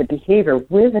 So it's the behavior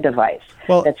with the device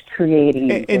that's creating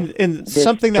this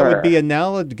something that would stir. be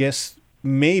analogous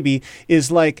maybe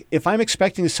is like if I'm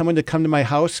expecting someone to come to my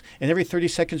house and every 30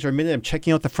 seconds or a minute I'm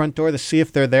checking out the front door to see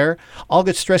if they're there, I'll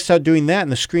get stressed out doing that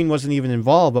and the screen wasn't even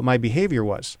involved, but my behavior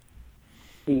was.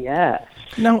 Yes.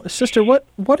 Now, Sister,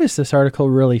 what is this article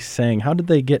really saying? How did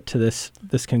they get to this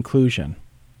conclusion?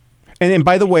 And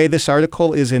by the way, this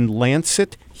article is in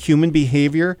Lancet Human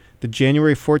Behavior, the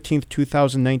January 14th,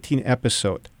 2019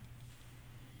 episode.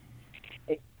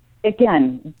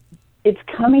 Again, it's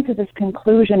coming to this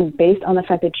conclusion based on the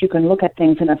fact that you can look at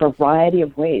things in a variety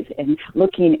of ways and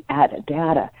looking at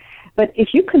data. But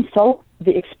if you consult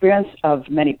the experience of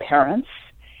many parents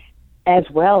as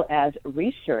well as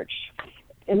research,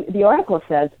 the article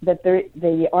says that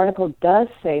the article does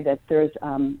say that there's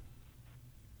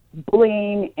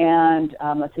bullying and,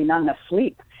 not enough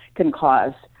sleep can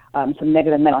cause some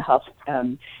negative mental health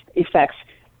effects.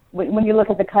 When you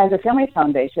look at the Kaiser Family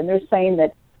Foundation, they're saying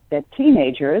that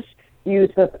teenagers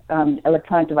use the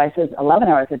electronic devices 11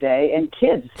 hours a day, and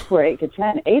kids who are 8 to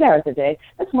 10, 8 hours a day.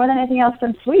 That's more than anything else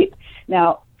than sleep.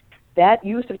 Now, that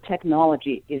use of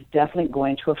technology is definitely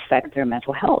going to affect their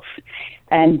mental health.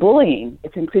 And bullying,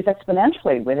 it's increased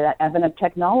exponentially with the advent of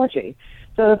technology.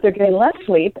 So if they're getting less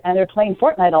sleep and they're playing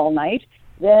Fortnite all night,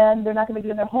 then they're not going to be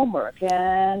doing their homework.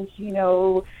 And,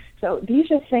 so these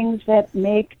are things that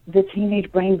make the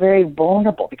teenage brain very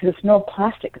vulnerable because it's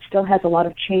neuroplastic. It still has a lot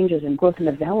of changes in growth and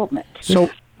development.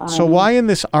 So So why in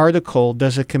this article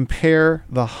does it compare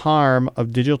the harm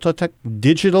of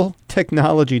digital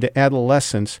technology to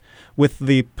adolescents with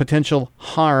the potential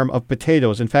harm of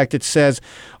potatoes? In fact, it says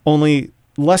only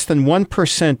less than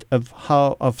 1%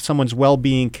 of someone's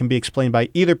well-being can be explained by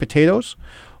either potatoes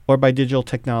or by digital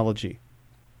technology.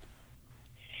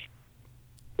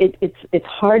 It's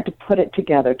hard to put it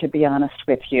together, to be honest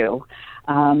with you.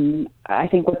 I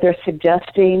think what they're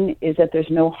suggesting is that there's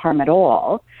no harm at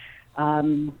all.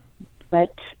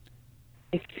 But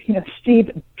if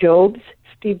Steve Jobs.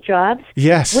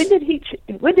 Yes. When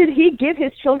did he give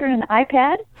his children an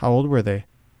iPad? How old were they?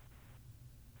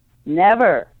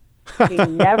 Never. He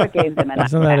never gave them an iPad.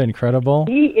 Isn't that incredible?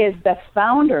 He is the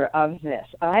founder of this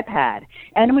iPad.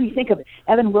 And when you think of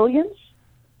Evan Williams,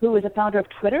 who was the founder of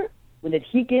Twitter, when did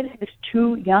he give his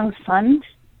two young sons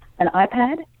an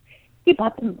iPad? He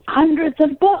bought them hundreds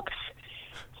of books.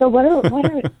 So what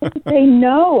do they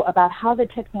know about how the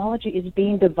technology is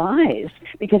being devised?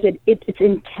 Because it's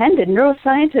intended.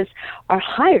 Neuroscientists are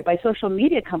hired by social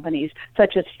media companies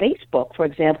such as Facebook, for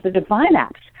example, to design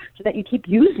apps so that you keep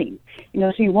using.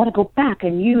 So you want to go back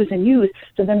and use.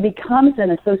 So then becomes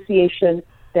an association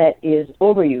that is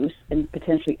overuse and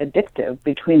potentially addictive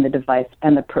between the device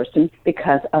and the person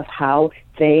because of how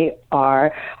they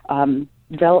are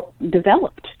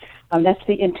developed. That's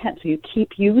the intent. So you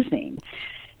keep using.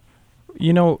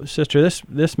 Sister,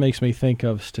 this makes me think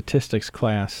of statistics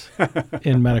class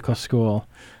in medical school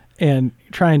and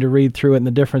trying to read through it and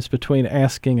the difference between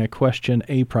asking a question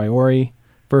a priori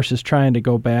versus trying to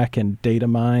go back and data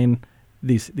mine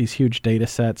these huge data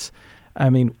sets. I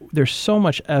mean, there's so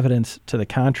much evidence to the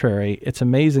contrary. It's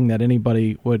amazing that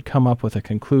anybody would come up with a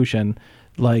conclusion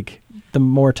like the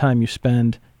more time you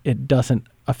spend, it doesn't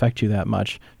affect you that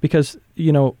much. Because,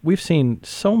 we've seen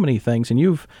so many things, and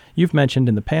you've mentioned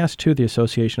in the past, too, the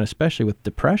association, especially with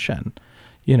depression.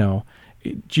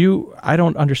 I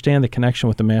don't understand the connection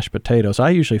with the mashed potatoes. I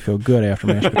usually feel good after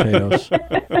mashed potatoes.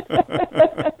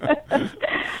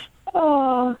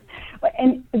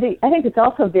 I think it's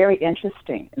also very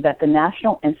interesting that the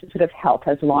National Institute of Health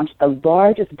has launched the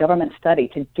largest government study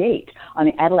to date on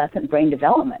the adolescent brain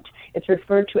development. It's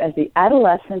referred to as the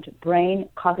Adolescent Brain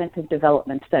Cognitive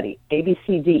Development Study,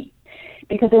 ABCD,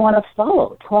 because they want to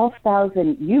follow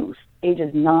 12,000 youth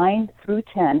ages 9 through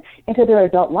 10 into their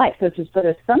adult life. So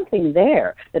there's something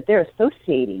there that they're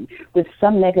associating with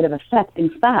some negative effect. In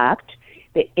fact,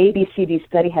 the ABCD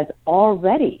study has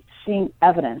already seen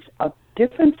evidence of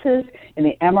differences in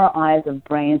the MRIs of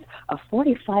brains of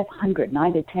 4,500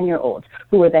 9 to 10-year-olds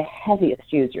who were the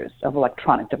heaviest users of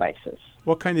electronic devices.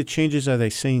 What kind of changes are they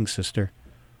seeing, Sister?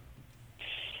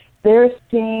 They're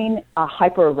seeing a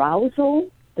hyperarousal.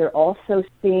 They're also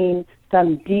seeing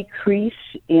some decrease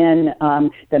in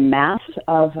the mass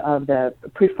of the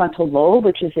prefrontal lobe,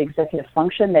 which is the executive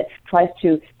function that tries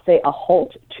to say a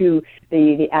halt to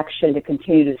the action to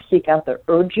continue to seek out the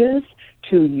urges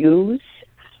to use.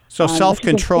 So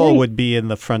self-control would be in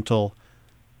the frontal,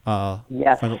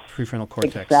 yes, prefrontal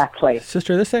cortex. Exactly.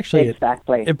 Sister, this actually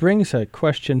exactly. It brings a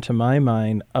question to my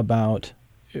mind about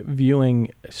viewing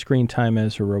screen time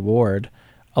as a reward.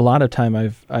 A lot of time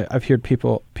I've heard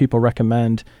people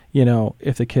recommend,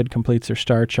 if the kid completes their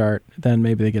star chart, then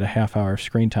maybe they get a half hour of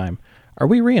screen time. Are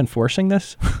we reinforcing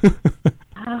this?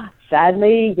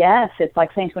 Sadly, yes. It's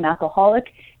like saying to an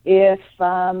alcoholic, if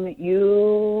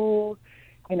you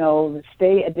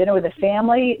stay at dinner with a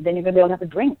family, then you're going to be able to have a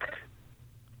drink.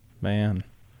 Man.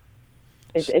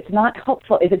 It's not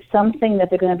helpful. If it's something that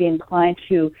they're going to be inclined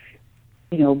to,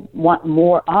 want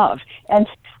more of. And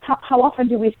how often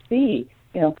do we see,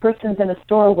 persons in a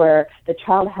store where the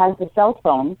child has the cell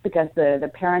phone because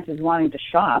the parent is wanting to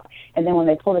shop, and then when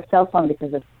they pull the cell phone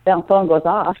because the cell phone goes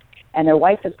off and their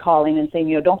wife is calling and saying,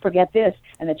 don't forget this,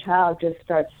 and the child just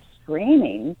starts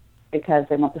screaming because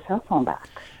they want the cell phone back.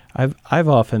 I've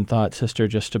often thought, Sister,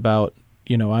 just about,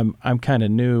 I'm kind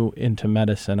of new into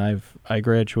medicine. I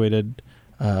graduated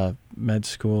med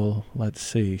school, let's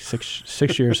see,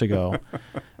 six years ago.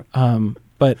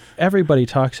 But everybody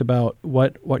talks about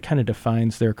what kind of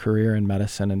defines their career in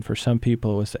medicine. And for some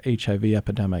people, it was the HIV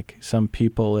epidemic. Some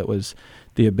people, it was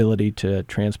the ability to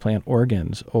transplant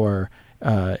organs or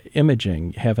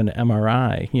imaging, have an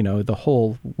MRI. The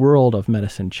whole world of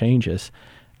medicine changes.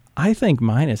 I think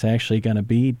mine is actually going to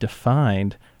be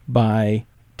defined by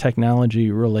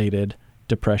technology-related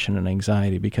depression and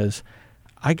anxiety because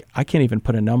I can't even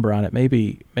put a number on it.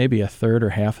 Maybe a third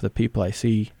or half of the people I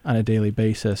see on a daily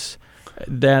basis,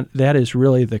 that is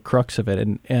really the crux of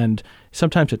it. And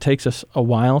sometimes it takes us a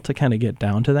while to kind of get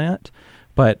down to that.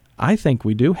 But I think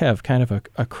we do have kind of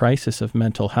a crisis of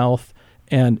mental health,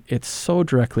 and it's so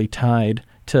directly tied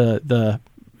to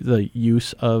the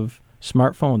use of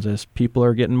smartphones. As people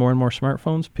are getting more and more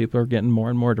smartphones, people are getting more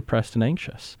and more depressed and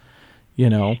anxious.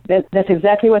 That's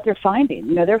exactly what they're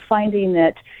finding. They're finding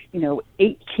that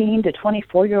 18 to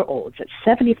 24-year-olds, that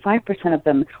 75% of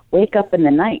them wake up in the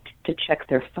night to check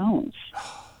their phones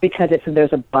because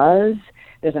there's a buzz,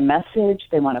 there's a message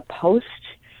they want to post,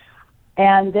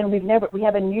 and then we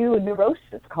have a new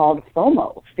neurosis called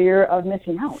FOMO, fear of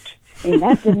missing out.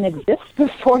 That didn't exist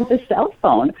before the cell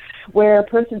phone, where a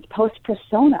person's post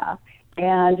persona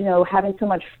and having so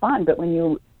much fun, but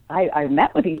when I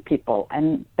met with these people,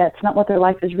 and that's not what their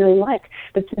life is really like.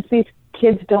 But since these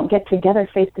kids don't get together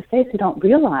face to face, they don't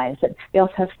realize that they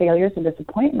also have failures and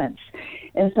disappointments,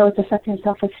 and so it's affecting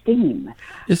self-esteem.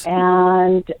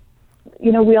 And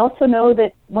we also know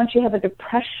that once you have a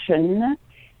depression,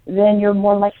 then you're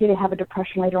more likely to have a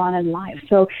depression later on in life.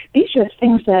 So these are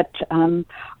things that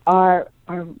are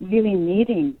really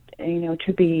needing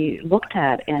to be looked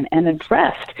at and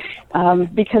addressed,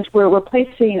 because we're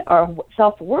placing our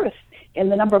self-worth in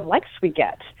the number of likes we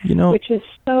get, which is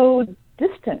so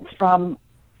distant from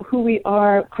who we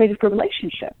are created for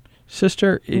relationship.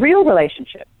 Sister, real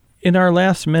relationship. In our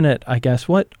last minute, I guess,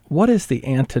 what is the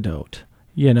antidote?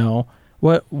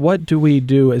 What do we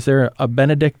do? Is there a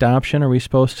Benedict option? Are we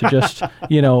supposed to just,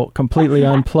 completely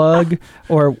unplug?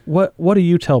 Or what do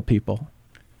you tell people?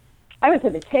 I would say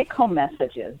the take-home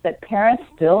message is that parents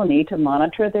still need to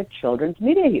monitor their children's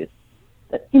media use.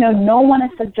 No one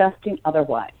is suggesting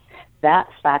otherwise. That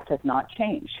fact has not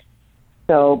changed.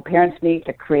 So parents need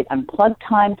to create unplugged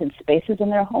times and spaces in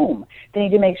their home. They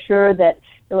need to make sure that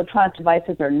electronic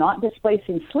devices are not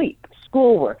displacing sleep,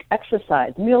 schoolwork,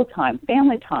 exercise, mealtime,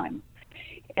 family time.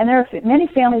 And there are many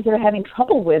families that are having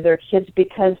trouble with their kids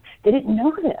because they didn't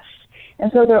know this.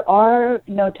 And so there are,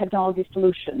 technology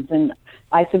solutions. And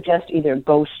I suggest either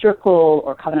Go Circle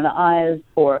or Covenant Eyes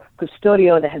or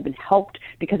Custodio that have been helped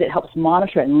because it helps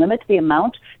monitor and limit the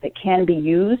amount that can be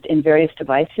used in various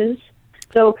devices.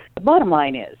 So the bottom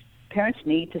line is parents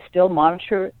need to still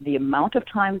monitor the amount of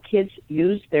time kids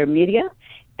use their media,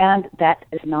 and that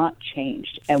has not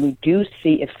changed. And we do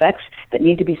see effects that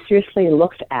need to be seriously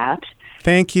looked at.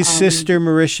 Thank you, Sister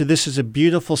Marisha. This is a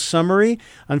beautiful summary.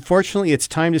 Unfortunately, it's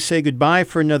time to say goodbye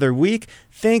for another week.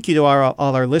 Thank you to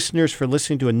all our listeners for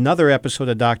listening to another episode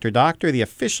of Dr. Doctor, the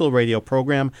official radio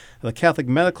program of the Catholic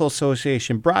Medical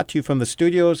Association, brought to you from the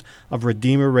studios of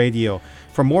Redeemer Radio.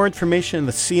 For more information on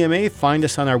the CMA, find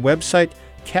us on our website,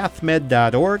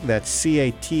 cathmed.org. That's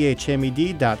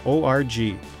cathmed.org.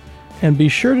 And be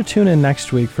sure to tune in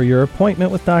next week for your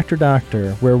appointment with Dr.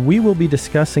 Doctor, where we will be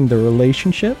discussing the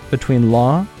relationship between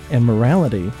law and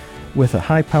morality with a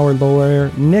high-powered lawyer,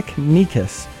 Nick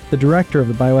Nikas, the director of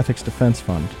the Bioethics Defense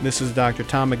Fund. This is Dr.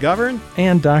 Tom McGovern.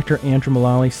 And Dr. Andrew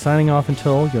Mullally, signing off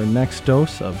until your next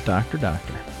dose of Dr.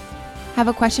 Doctor. Have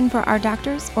a question for our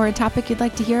doctors or a topic you'd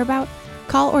like to hear about?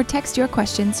 Call or text your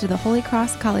questions to the Holy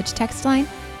Cross College text line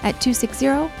at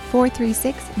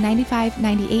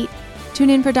 260-436-9598. Tune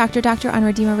in for Dr. Doctor on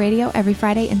Redeemer Radio every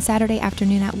Friday and Saturday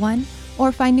afternoon at 1,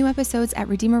 or find new episodes at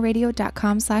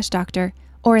redeemerradio.com/doctor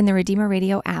or in the Redeemer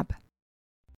Radio app.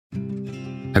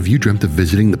 Have you dreamt of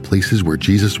visiting the places where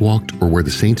Jesus walked or where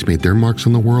the saints made their marks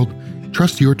on the world?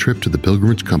 Trust your trip to the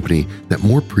pilgrimage company that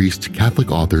more priests,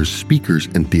 Catholic authors, speakers,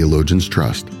 and theologians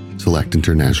trust. Select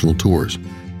International Tours.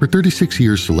 For 36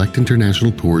 years, Select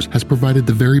International Tours has provided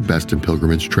the very best in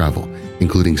pilgrimage travel,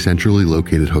 including centrally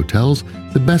located hotels,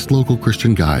 the best local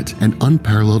Christian guides, and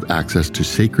unparalleled access to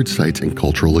sacred sites and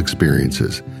cultural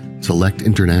experiences.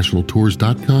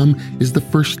 SelectInternationalTours.com is the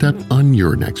first step on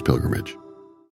your next pilgrimage.